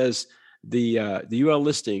 But it says the UL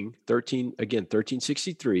listing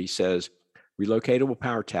 1363 says relocatable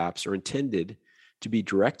power taps are intended to be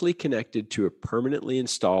directly connected to a permanently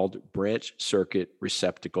installed branch circuit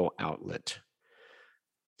receptacle outlet.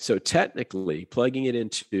 So technically, plugging it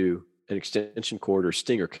into an extension cord or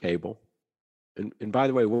stinger cable, and by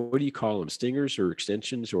the way, what do you call them? Stingers or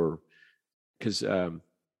extensions? Or because I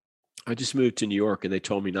just moved to New York and they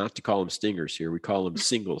told me not to call them stingers here. We call them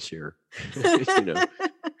singles here.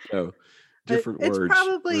 So different words. It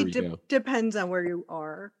probably depends on where you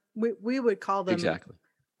are. We would call them exactly.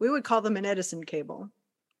 We would call them an Edison cable.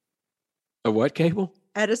 A what cable?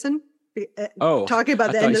 Edison. Oh, talking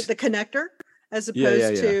about the end of the connector, as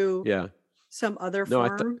opposed to some other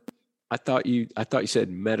form. I thought you said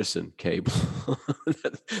medicine cable.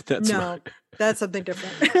 That's something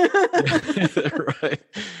different. Right.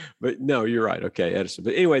 But no, you're right. Okay, Edison.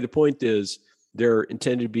 But anyway, the point is they're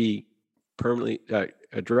intended to be permanently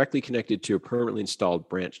directly connected to a permanently installed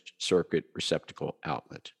branch circuit receptacle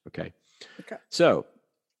outlet. Okay. So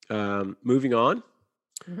moving on,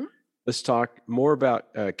 let's talk more about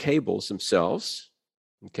cables themselves.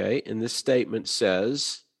 Okay. And this statement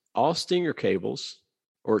says all stinger cables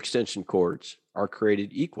or extension cords are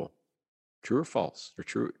created equal. True or false? Or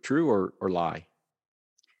true or lie?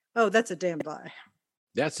 Oh, that's a damn lie.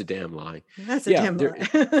 That's a damn lie. That's a damn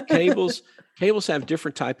lie. Cables have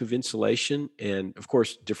different type of insulation and of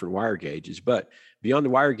course different wire gauges, but beyond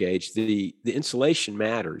the wire gauge, the insulation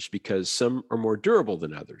matters because some are more durable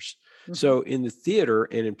than others. Mm-hmm. So in the theater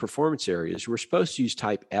and in performance areas, we're supposed to use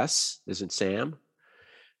type S as in Sam,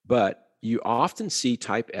 but you often see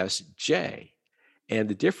type SJ. And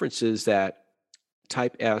the difference is that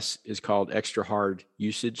type S is called extra hard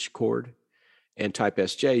usage cord and type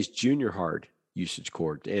SJ is junior hard usage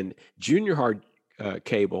cord. And junior hard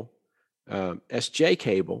cable, SJ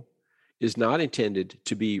cable, is not intended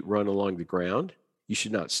to be run along the ground. You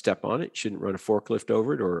should not step on it. You shouldn't run a forklift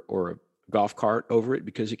over it or a golf cart over it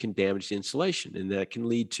because it can damage the insulation, and that can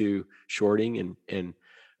lead to shorting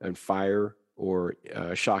and fire or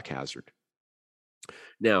shock hazard.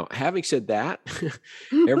 Now, having said that,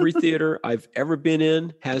 every theater I've ever been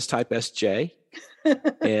in has type SJ.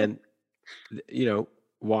 And,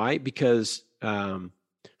 why? Because,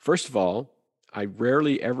 first of all, I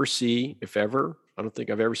rarely ever see, if ever, I don't think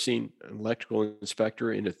I've ever seen an electrical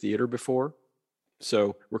inspector in a theater before.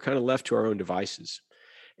 So we're kind of left to our own devices.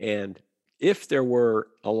 And if there were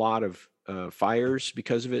a lot of fires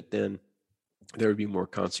because of it, then there would be more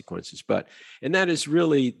consequences. And that is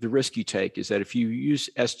really the risk you take, is that if you use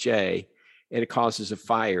SJ and it causes a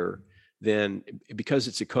fire, then because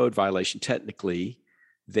it's a code violation, technically,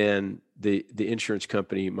 then the insurance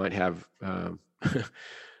company might have a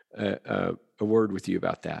word with you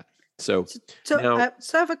about that. So now, I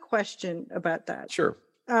have a question about that. Sure.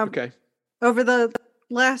 Okay. Over the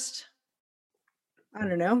last, I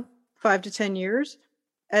don't know, 5 to 10 years,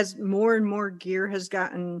 as more and more gear has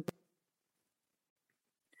gotten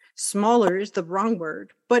smaller is the wrong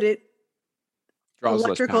word, but it draws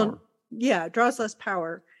less power. Yeah, draws less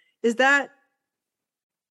power. Is that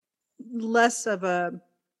less of a,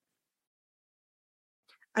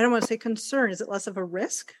 I don't want to say concern, is it less of a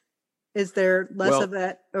risk? Is there less of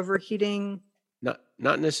that overheating?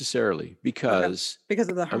 Not necessarily, because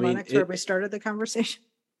of the harmonics where we started the conversation.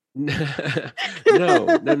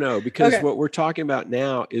 No, because what we're talking about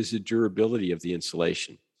now is the durability of the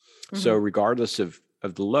insulation. Mm-hmm. So regardless of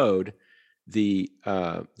the load, the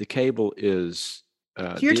cable is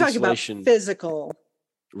so you're talking about physical,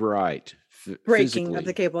 right? Breaking physically. Of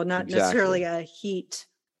the cable, not necessarily a heat.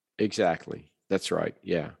 Exactly, that's right.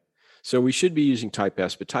 Yeah. So we should be using Type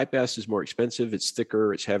S, but Type S is more expensive. It's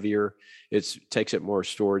thicker. It's heavier. It takes up more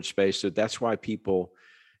storage space. So that's why people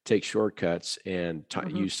take shortcuts and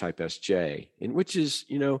use Type SJ, and which is,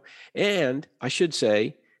 and I should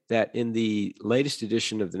say that in the latest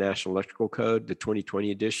edition of the National Electrical Code, the 2020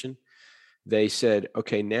 edition, they said,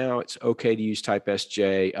 okay, now it's okay to use Type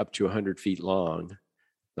SJ up to 100 feet long,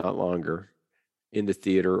 not longer, in the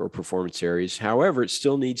theater or performance areas. However, it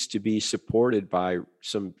still needs to be supported by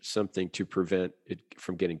something to prevent it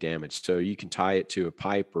from getting damaged. So you can tie it to a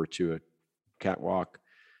pipe or to a catwalk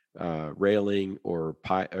railing or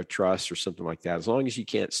a truss or something like that. As long as you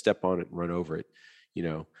can't step on it and run over it,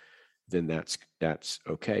 then that's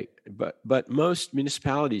okay. But most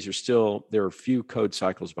municipalities are still, there are a few code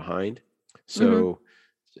cycles behind. So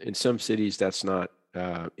in some cities that's not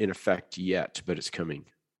in effect yet, but it's coming.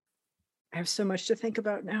 I have so much to think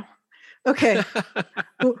about now. Okay.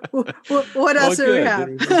 What else do we have?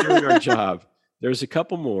 We're doing our job. There's a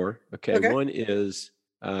couple more. Okay. One is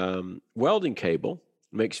welding cable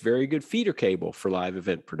makes very good feeder cable for live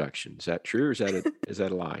event production. Is that true, or is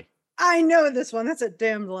that a lie? I know this one. That's a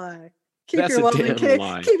damn lie. Keep your welding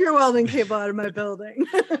cable out of my building.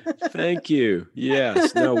 Thank you.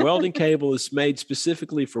 Yes. No, welding cable is made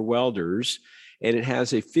specifically for welders, and it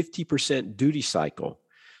has a 50% duty cycle.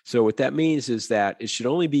 So what that means is that it should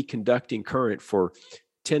only be conducting current for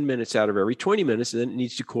 10 minutes out of every 20 minutes, and then it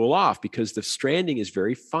needs to cool off because the stranding is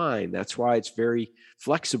very fine. That's why it's very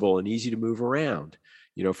flexible and easy to move around,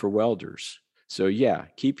 for welders. So yeah,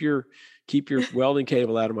 keep your welding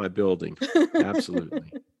cable out of my building.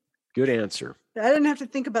 Absolutely. Good answer. I didn't have to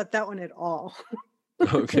think about that one at all.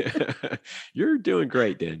 Okay. You're doing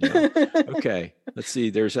great, Danielle. Okay. Let's see.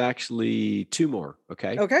 There's actually 2 more.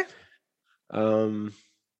 Okay. Okay.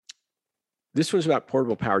 This one's about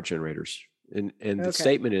portable power generators. And the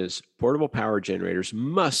statement is portable power generators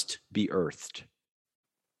must be earthed.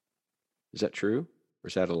 Is that true, or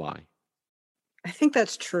is that a lie? I think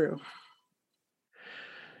that's true.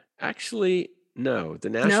 Actually, no. The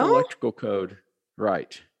National Electrical Code,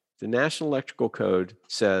 right. The National Electrical Code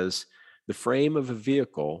says the frame of a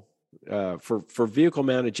vehicle, for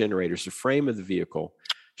vehicle-mounted generators, the frame of the vehicle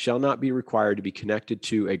shall not be required to be connected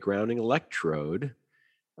to a grounding electrode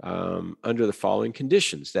under the following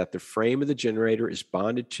conditions: that the frame of the generator is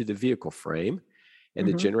bonded to the vehicle frame, and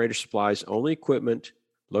the generator supplies only equipment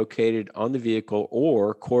located on the vehicle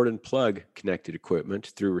or cord and plug connected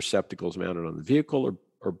equipment through receptacles mounted on the vehicle,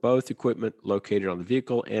 or both equipment located on the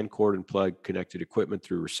vehicle and cord and plug connected equipment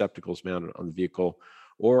through receptacles mounted on the vehicle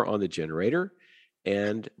or on the generator.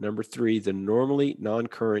 And number 3, the normally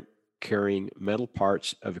non-current carrying metal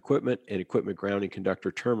parts of equipment and equipment grounding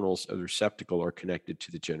conductor terminals of the receptacle are connected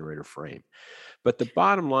to the generator frame. But the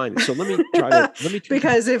bottom line, so let me try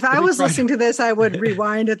because if I was listening to this, I would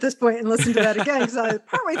rewind at this point and listen to that again, because I was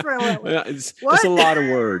partway through. It's a lot of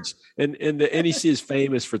words, and the NEC is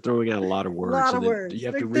famous for throwing out a lot of words. You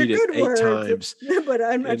have to read it 8 times. But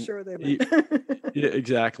I'm not sure they meant. Yeah,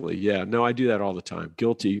 exactly. Yeah, no, I do that all the time.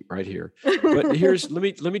 Guilty, right here. But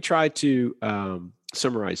let me try to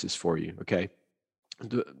summarize this for you. Okay,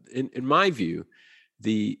 in my view,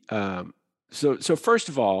 so first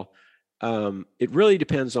of all, it really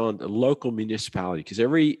depends on the local municipality, because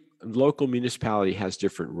every local municipality has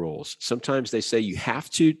different rules. Sometimes they say you have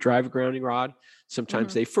to drive a grounding rod.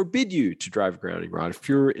 Sometimes they forbid you to drive a grounding rod. If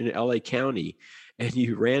you're in LA County and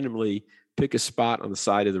you randomly pick a spot on the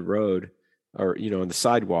side of the road or on the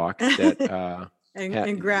sidewalk that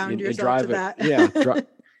and ground yourself to that.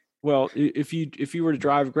 Well, if you were to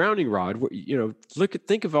drive a grounding rod,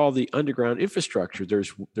 think of all the underground infrastructure.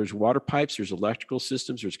 There's water pipes, there's electrical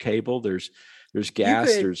systems, there's cable, there's there's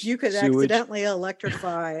gas, you there's could sewage. accidentally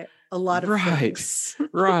electrify a lot of Right, things.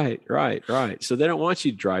 right. So they don't want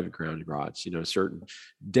you to drive in grounding rods, certain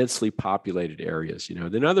densely populated areas,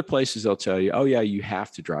 Then other places they'll tell you, oh yeah, you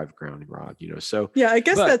have to drive a grounding rod, so. Yeah, I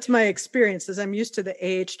guess but, that's my experience, is I'm used to the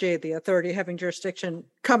AHJ, the authority having jurisdiction,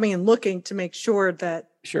 coming and looking to make sure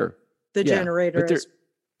that sure, the generator is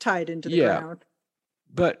tied into the ground.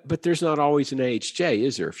 But there's not always an AHJ,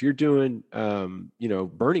 is there? If you're doing,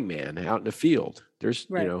 Burning Man out in the field, there's,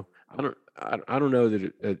 I don't know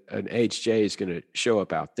that an AHJ is going to show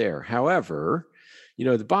up out there. However,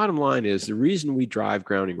 the bottom line is the reason we drive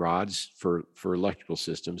grounding rods for electrical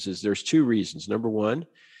systems is there's two reasons. Number one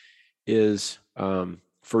is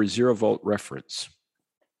for 0 volt reference,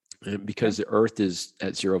 and because the earth is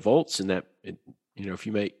at 0 volts, and that if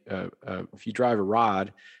you drive a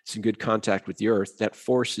rod, it's in good contact with the earth, that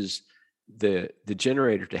forces the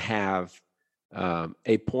generator to have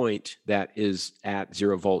a point that is at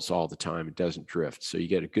 0 volts all the time. It doesn't drift, so you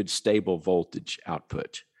get a good stable voltage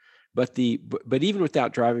output. But even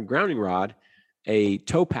without driving grounding rod, a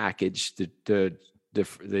tow package, the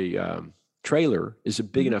trailer is a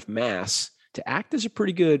big enough mass to act as a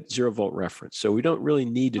pretty good 0 volt reference. So we don't really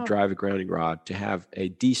need to drive a grounding rod to have a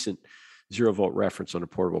decent 0 volt reference on a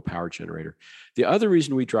portable power generator. The other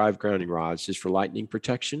reason we drive grounding rods is for lightning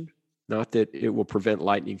protection. Not that it will prevent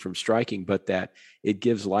lightning from striking, but that it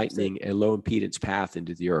gives lightning a low impedance path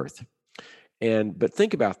into the earth. But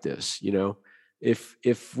think about this,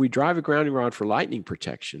 if we drive a grounding rod for lightning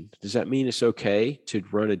protection, does that mean it's okay to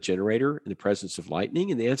run a generator in the presence of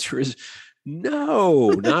lightning? And the answer is no,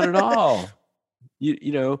 not at all.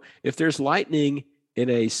 If there's lightning in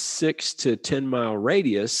a 6 to 10 mile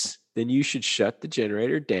radius, then you should shut the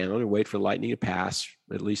generator down and wait for lightning to pass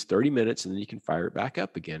at least 30 minutes, and then you can fire it back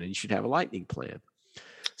up again, and you should have a lightning plan.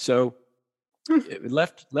 So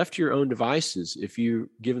left to your own devices, if you're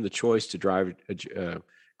given the choice to drive a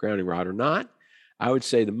grounding rod or not, I would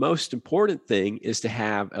say the most important thing is to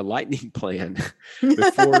have a lightning plan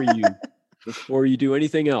before you do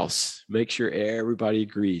anything else. Make sure everybody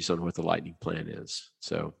agrees on what the lightning plan is.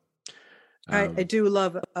 So I do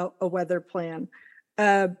love a weather plan.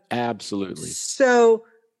 Absolutely. So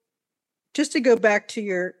just to go back to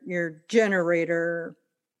your generator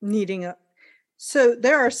needing so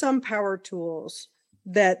there are some power tools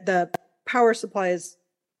that the power supplies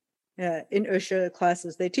in OSHA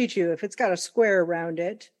classes, they teach you if it's got a square around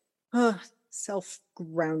it,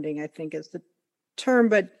 self-grounding, I think is the term,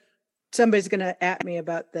 but somebody's going to at me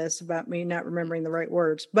about this, about me not remembering the right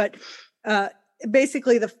words. But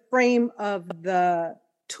basically the frame of the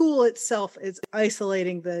tool itself is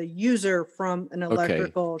isolating the user from an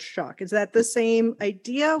electrical shock. Is that the same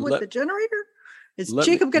idea with the generator? Is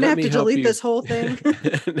Jacob going to have to delete this whole thing?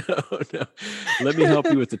 No. Let me help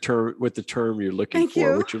you with the term you're looking for.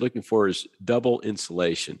 You. What you're looking for is double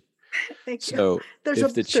insulation. Thank so you.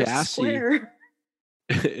 If the chassis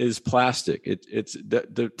is plastic, it's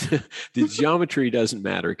the geometry doesn't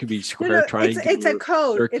matter. It can be square, triangular. It's a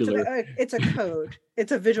code. Circular. It's a code.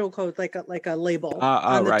 It's a visual code, like a label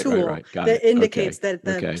on the tool right. that indicates that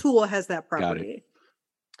the tool has that property.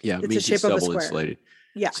 Yeah, it means it's double insulated.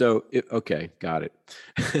 Yeah. So, got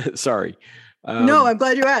it. Sorry. No, I'm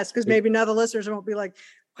glad you asked, because maybe now the listeners won't be like,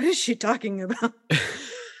 what is she talking about?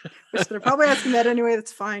 They're probably asking that anyway.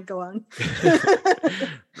 That's fine. Go on.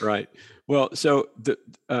 Right. Well, so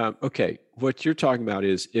what you're talking about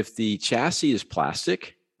is if the chassis is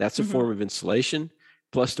plastic, that's a form of insulation,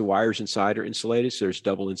 plus the wires inside are insulated. So there's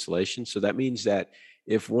double insulation. So that means that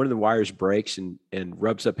if one of the wires breaks and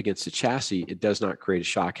rubs up against the chassis, it does not create a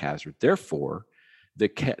shock hazard. Therefore,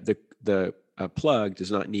 the plug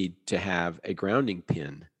does not need to have a grounding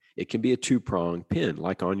pin. It can be a 2-prong pin,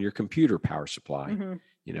 like on your computer power supply.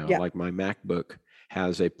 Like my MacBook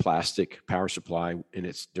has a plastic power supply,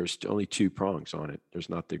 and there's only 2 prongs on it. There's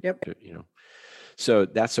not so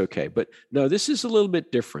that's okay. But no, this is a little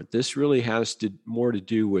bit different. This really has more to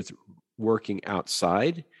do with working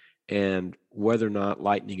outside and whether or not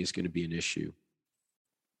lightning is going to be an issue.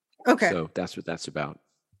 Okay. So that's what that's about.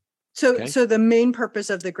 So the main purpose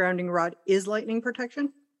of the grounding rod is lightning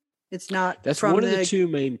protection? It's not. That's one of the 2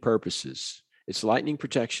 main purposes. It's lightning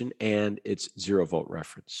protection and it's 0 volt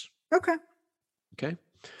reference. Okay.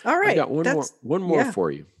 All right. I got one more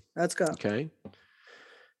for you. Let's go. Okay.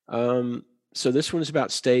 So this one is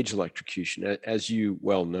about stage electrocution. As you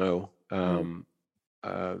well know,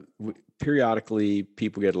 periodically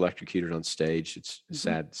people get electrocuted on stage. It's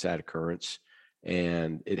a sad occurrence,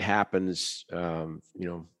 and it happens,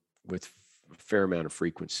 with a fair amount of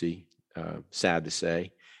frequency, sad to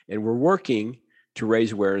say. And we're working to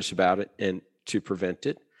raise awareness about it and to prevent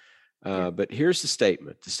it. But here's the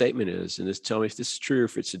statement. The statement is, and tell me if this is true or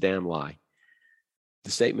if it's a damn lie.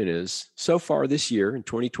 The statement is, so far this year in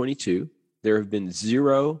 2022, there have been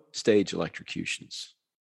 0 stage electrocutions.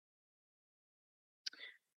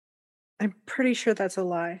 I'm pretty sure that's a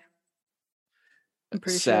lie.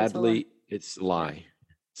 Sadly, it's a lie.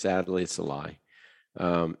 Sadly, it's a lie.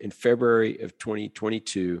 In February of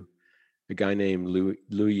 2022, a guy named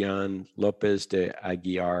Luyan Lopez de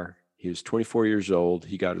Aguiar, he was 24 years old.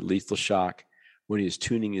 He got a lethal shock when he was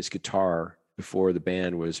tuning his guitar before the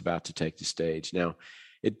band was about to take the stage. Now,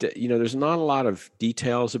 there's not a lot of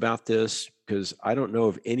details about this because I don't know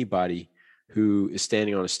of anybody who is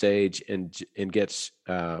standing on a stage and gets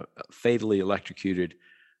fatally electrocuted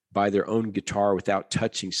by their own guitar without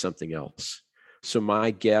touching something else. So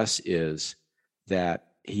my guess is that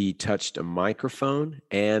he touched a microphone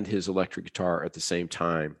and his electric guitar at the same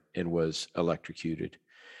time and was electrocuted.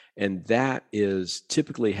 And that is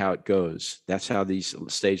typically how it goes. That's how these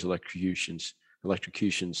stage electrocutions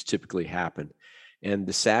typically happen. And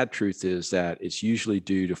the sad truth is that it's usually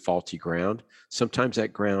due to faulty ground. Sometimes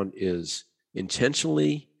that ground is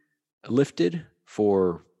intentionally lifted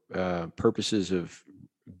for purposes of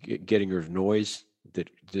getting rid of noise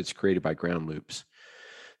that's created by ground loops.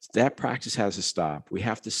 That practice has to stop. We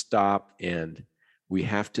have to stop, and we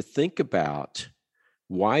have to think about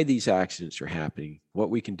why these accidents are happening, what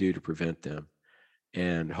we can do to prevent them.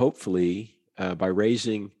 And hopefully, by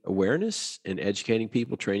raising awareness and educating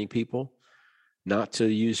people, training people not to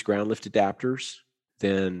use ground lift adapters,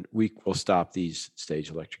 then we will stop these stage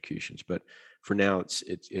electrocutions. But for now,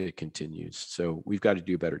 it continues. So we've got to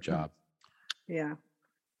do a better job. Yeah,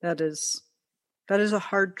 that is a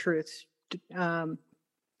hard truth.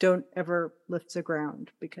 Don't ever lift the ground,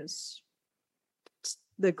 because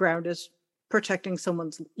the ground is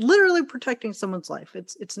literally protecting someone's life.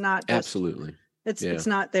 It's not just, absolutely. It's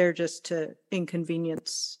not there just to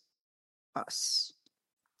inconvenience us.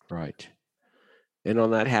 Right. And on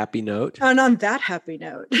that happy note. I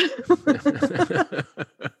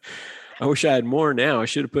wish I had more now. I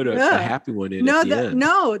should have put a happy one in at the end.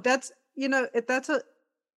 No, that's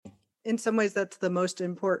in some ways that's the most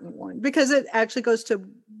important one, because it actually goes to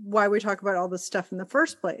why we talk about all this stuff in the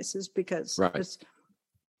first place, is because just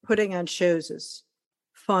putting on shows is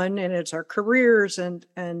fun and it's our careers,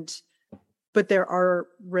 but there are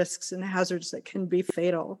risks and hazards that can be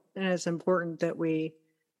fatal, and it's important that we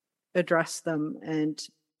address them and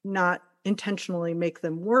not intentionally make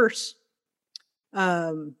them worse.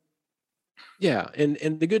 And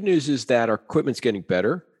the good news is that our equipment's getting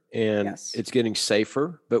better and it's getting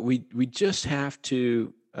safer, but we just have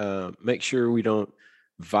to make sure we don't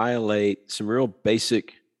violate some real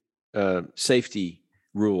basic safety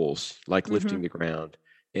rules, like lifting the ground.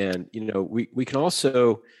 And we can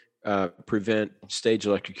also prevent stage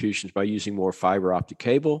electrocutions by using more fiber optic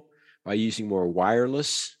cable, by using more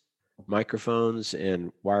wireless microphones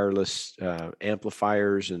and wireless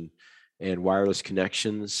amplifiers and wireless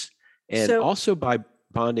connections, and also by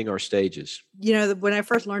bonding our stages. When I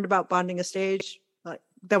first learned about bonding a stage,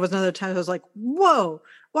 that was another time I was like, whoa,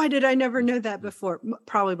 why did I never know that before?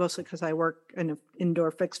 Probably mostly because I work in an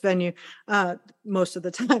indoor fixed venue most of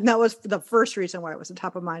the time. That was the first reason why it was on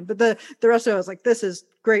top of mind. But the rest of it, I was like, this is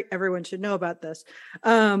great. Everyone should know about this.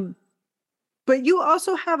 But you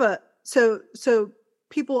also have so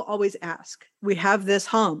people always ask, we have this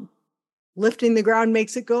hum. Lifting the ground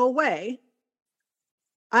makes it go away.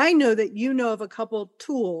 I know that you know of a couple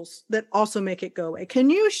tools that also make it go away. Can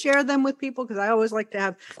you share them with people? Because I always like to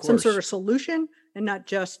have some sort of solution and not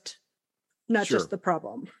just the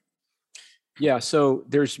problem. Yeah, so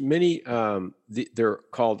there's many, they're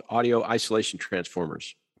called audio isolation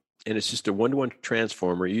transformers. And it's just a 1-to-1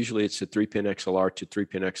 transformer. Usually it's a 3-pin XLR to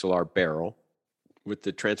 3-pin XLR barrel with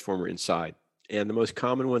the transformer inside. And the most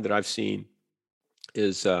common one that I've seen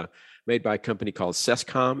is made by a company called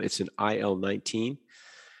Sescom. It's an IL19.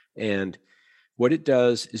 And what it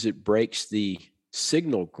does is it breaks the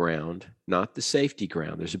signal ground, not the safety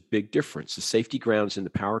ground. There's a big difference. The safety ground is in the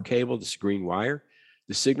power cable, this green wire.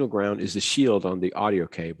 The signal ground is the shield on the audio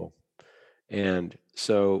cable. And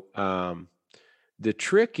so the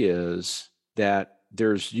trick is that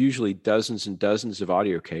there's usually dozens and dozens of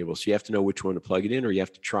audio cables. So you have to know which one to plug it in, or you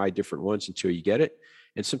have to try different ones until you get it.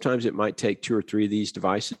 And sometimes it might take 2 or 3 of these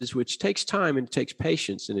devices, which takes time and it takes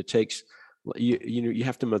patience, and it takes, you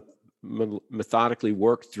have to methodically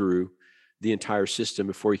work through the entire system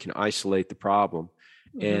before you can isolate the problem.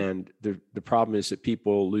 Mm-hmm. And the problem is that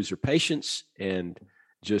people lose their patience and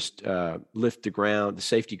just lift the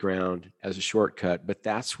safety ground as a shortcut. But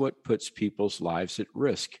that's what puts people's lives at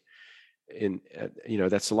risk.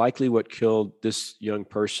 that's likely what killed this young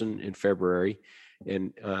person in February.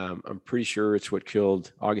 And I'm pretty sure it's what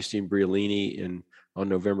killed Augustine Briolini on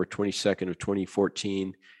November 22nd of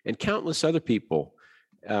 2014. And countless other people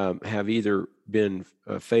have either been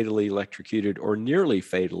fatally electrocuted or nearly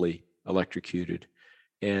fatally electrocuted.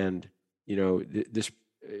 And,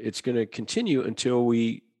 it's going to continue until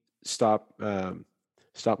we stop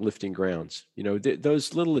lifting grounds.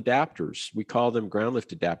 Those little adapters, we call them ground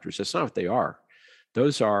lift adapters. That's not what they are.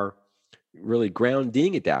 Those are really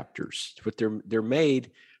grounding adapters, but they're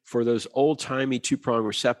made for those old-timey 2-prong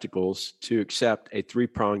receptacles to accept a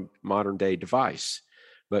 3-prong modern day device.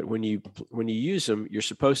 But when you use them, you're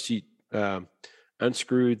supposed to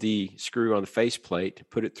unscrew the screw on the faceplate,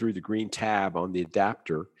 put it through the green tab on the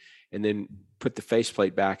adapter, and then put the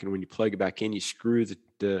faceplate back. And when you plug it back in, you screw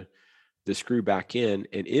the screw back in.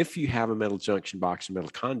 And if you have a metal junction box and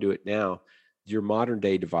metal conduit, now your modern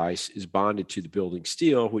day device is bonded to the building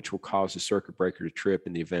steel, which will cause the circuit breaker to trip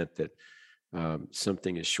in the event that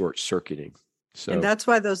something is short circuiting. So, and that's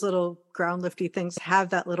why those little ground lifty things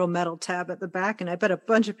have that little metal tab at the back. And I bet a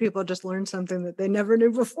bunch of people just learned something that they never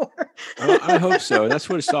knew before. I hope so. That's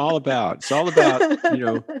what it's all about. It's all about,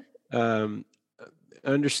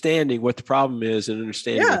 understanding what the problem is and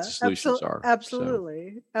understanding what the solutions are.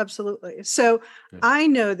 Absolutely. So yeah. I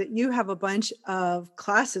know that you have a bunch of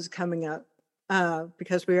classes coming up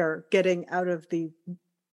because we are getting out of the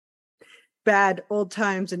bad old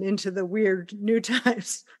times and into the weird new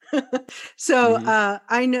times. So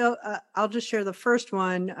I know I'll just share the first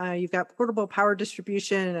one. You've got portable power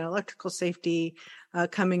distribution and electrical safety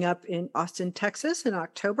coming up in Austin, Texas in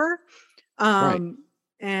October. Right.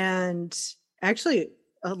 And actually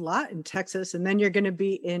a lot in Texas. And then you're going to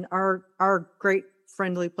be in our great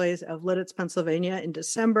friendly place of Lititz, Pennsylvania in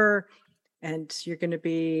December. And you're going to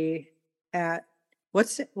be at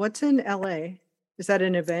what's in LA? Is that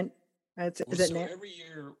an event? Every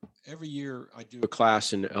year I do a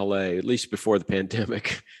class in LA, at least before the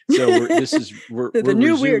pandemic. So we're the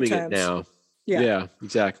new resuming weird it times. Now. Yeah,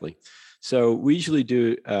 exactly. So we usually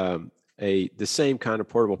do the same kind of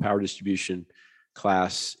portable power distribution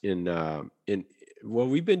class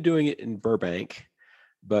we've been doing it in Burbank,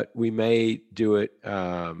 but we may do it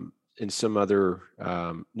in some other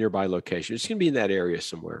nearby location. It's going to be in that area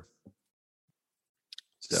somewhere.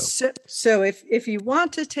 So if you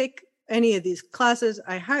want to take any of these classes,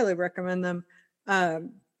 I highly recommend them.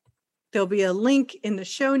 There'll be a link in the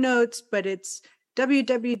show notes, but it's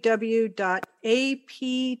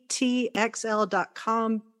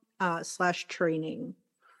www.aptxl.com/training.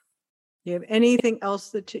 You have anything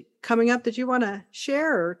else coming up that you want to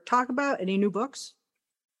share or talk about? Any new books?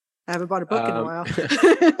 I haven't bought a book in a while.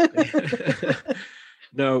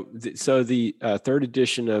 No. So the third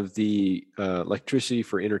edition of the Electricity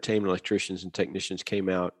for Entertainment Electricians and Technicians came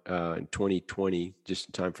out in 2020, just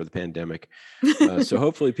in time for the pandemic. So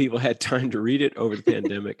hopefully people had time to read it over the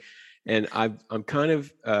pandemic. And I'm kind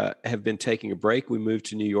of have been taking a break. We moved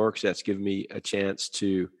to New York, so that's given me a chance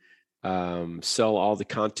to sell all the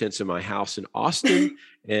contents of my house in Austin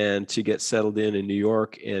and to get settled in New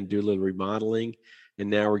York and do a little remodeling. And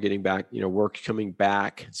now we're getting back, work coming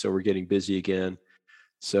back. So we're getting busy again.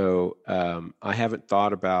 So I haven't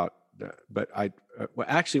thought about, but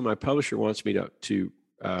actually my publisher wants me to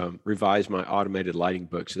revise my automated lighting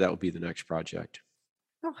book. So that will be the next project.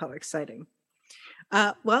 Oh, how exciting.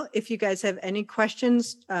 Well, if you guys have any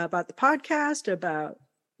questions about the podcast, about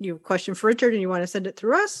you have a question for Richard and you want to send it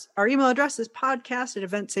through us, our email address is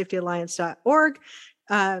podcast@eventsafetyalliance.org.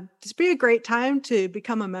 This would be a great time to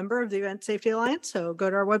become a member of the Event Safety Alliance. So go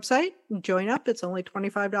to our website and join up. It's only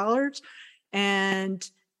 $25. And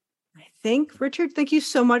I think, Richard, thank you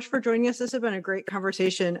so much for joining us. This has been a great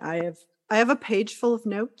conversation. I have a page full of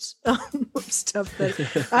notes of stuff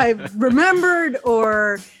that I remembered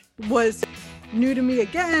or was new to me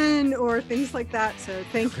again or things like that. So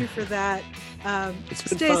thank you for that. It's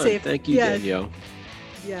been fun. Safe. Thank you, Danielle.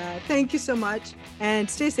 Yeah, thank you so much. And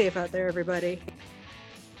stay safe out there, everybody.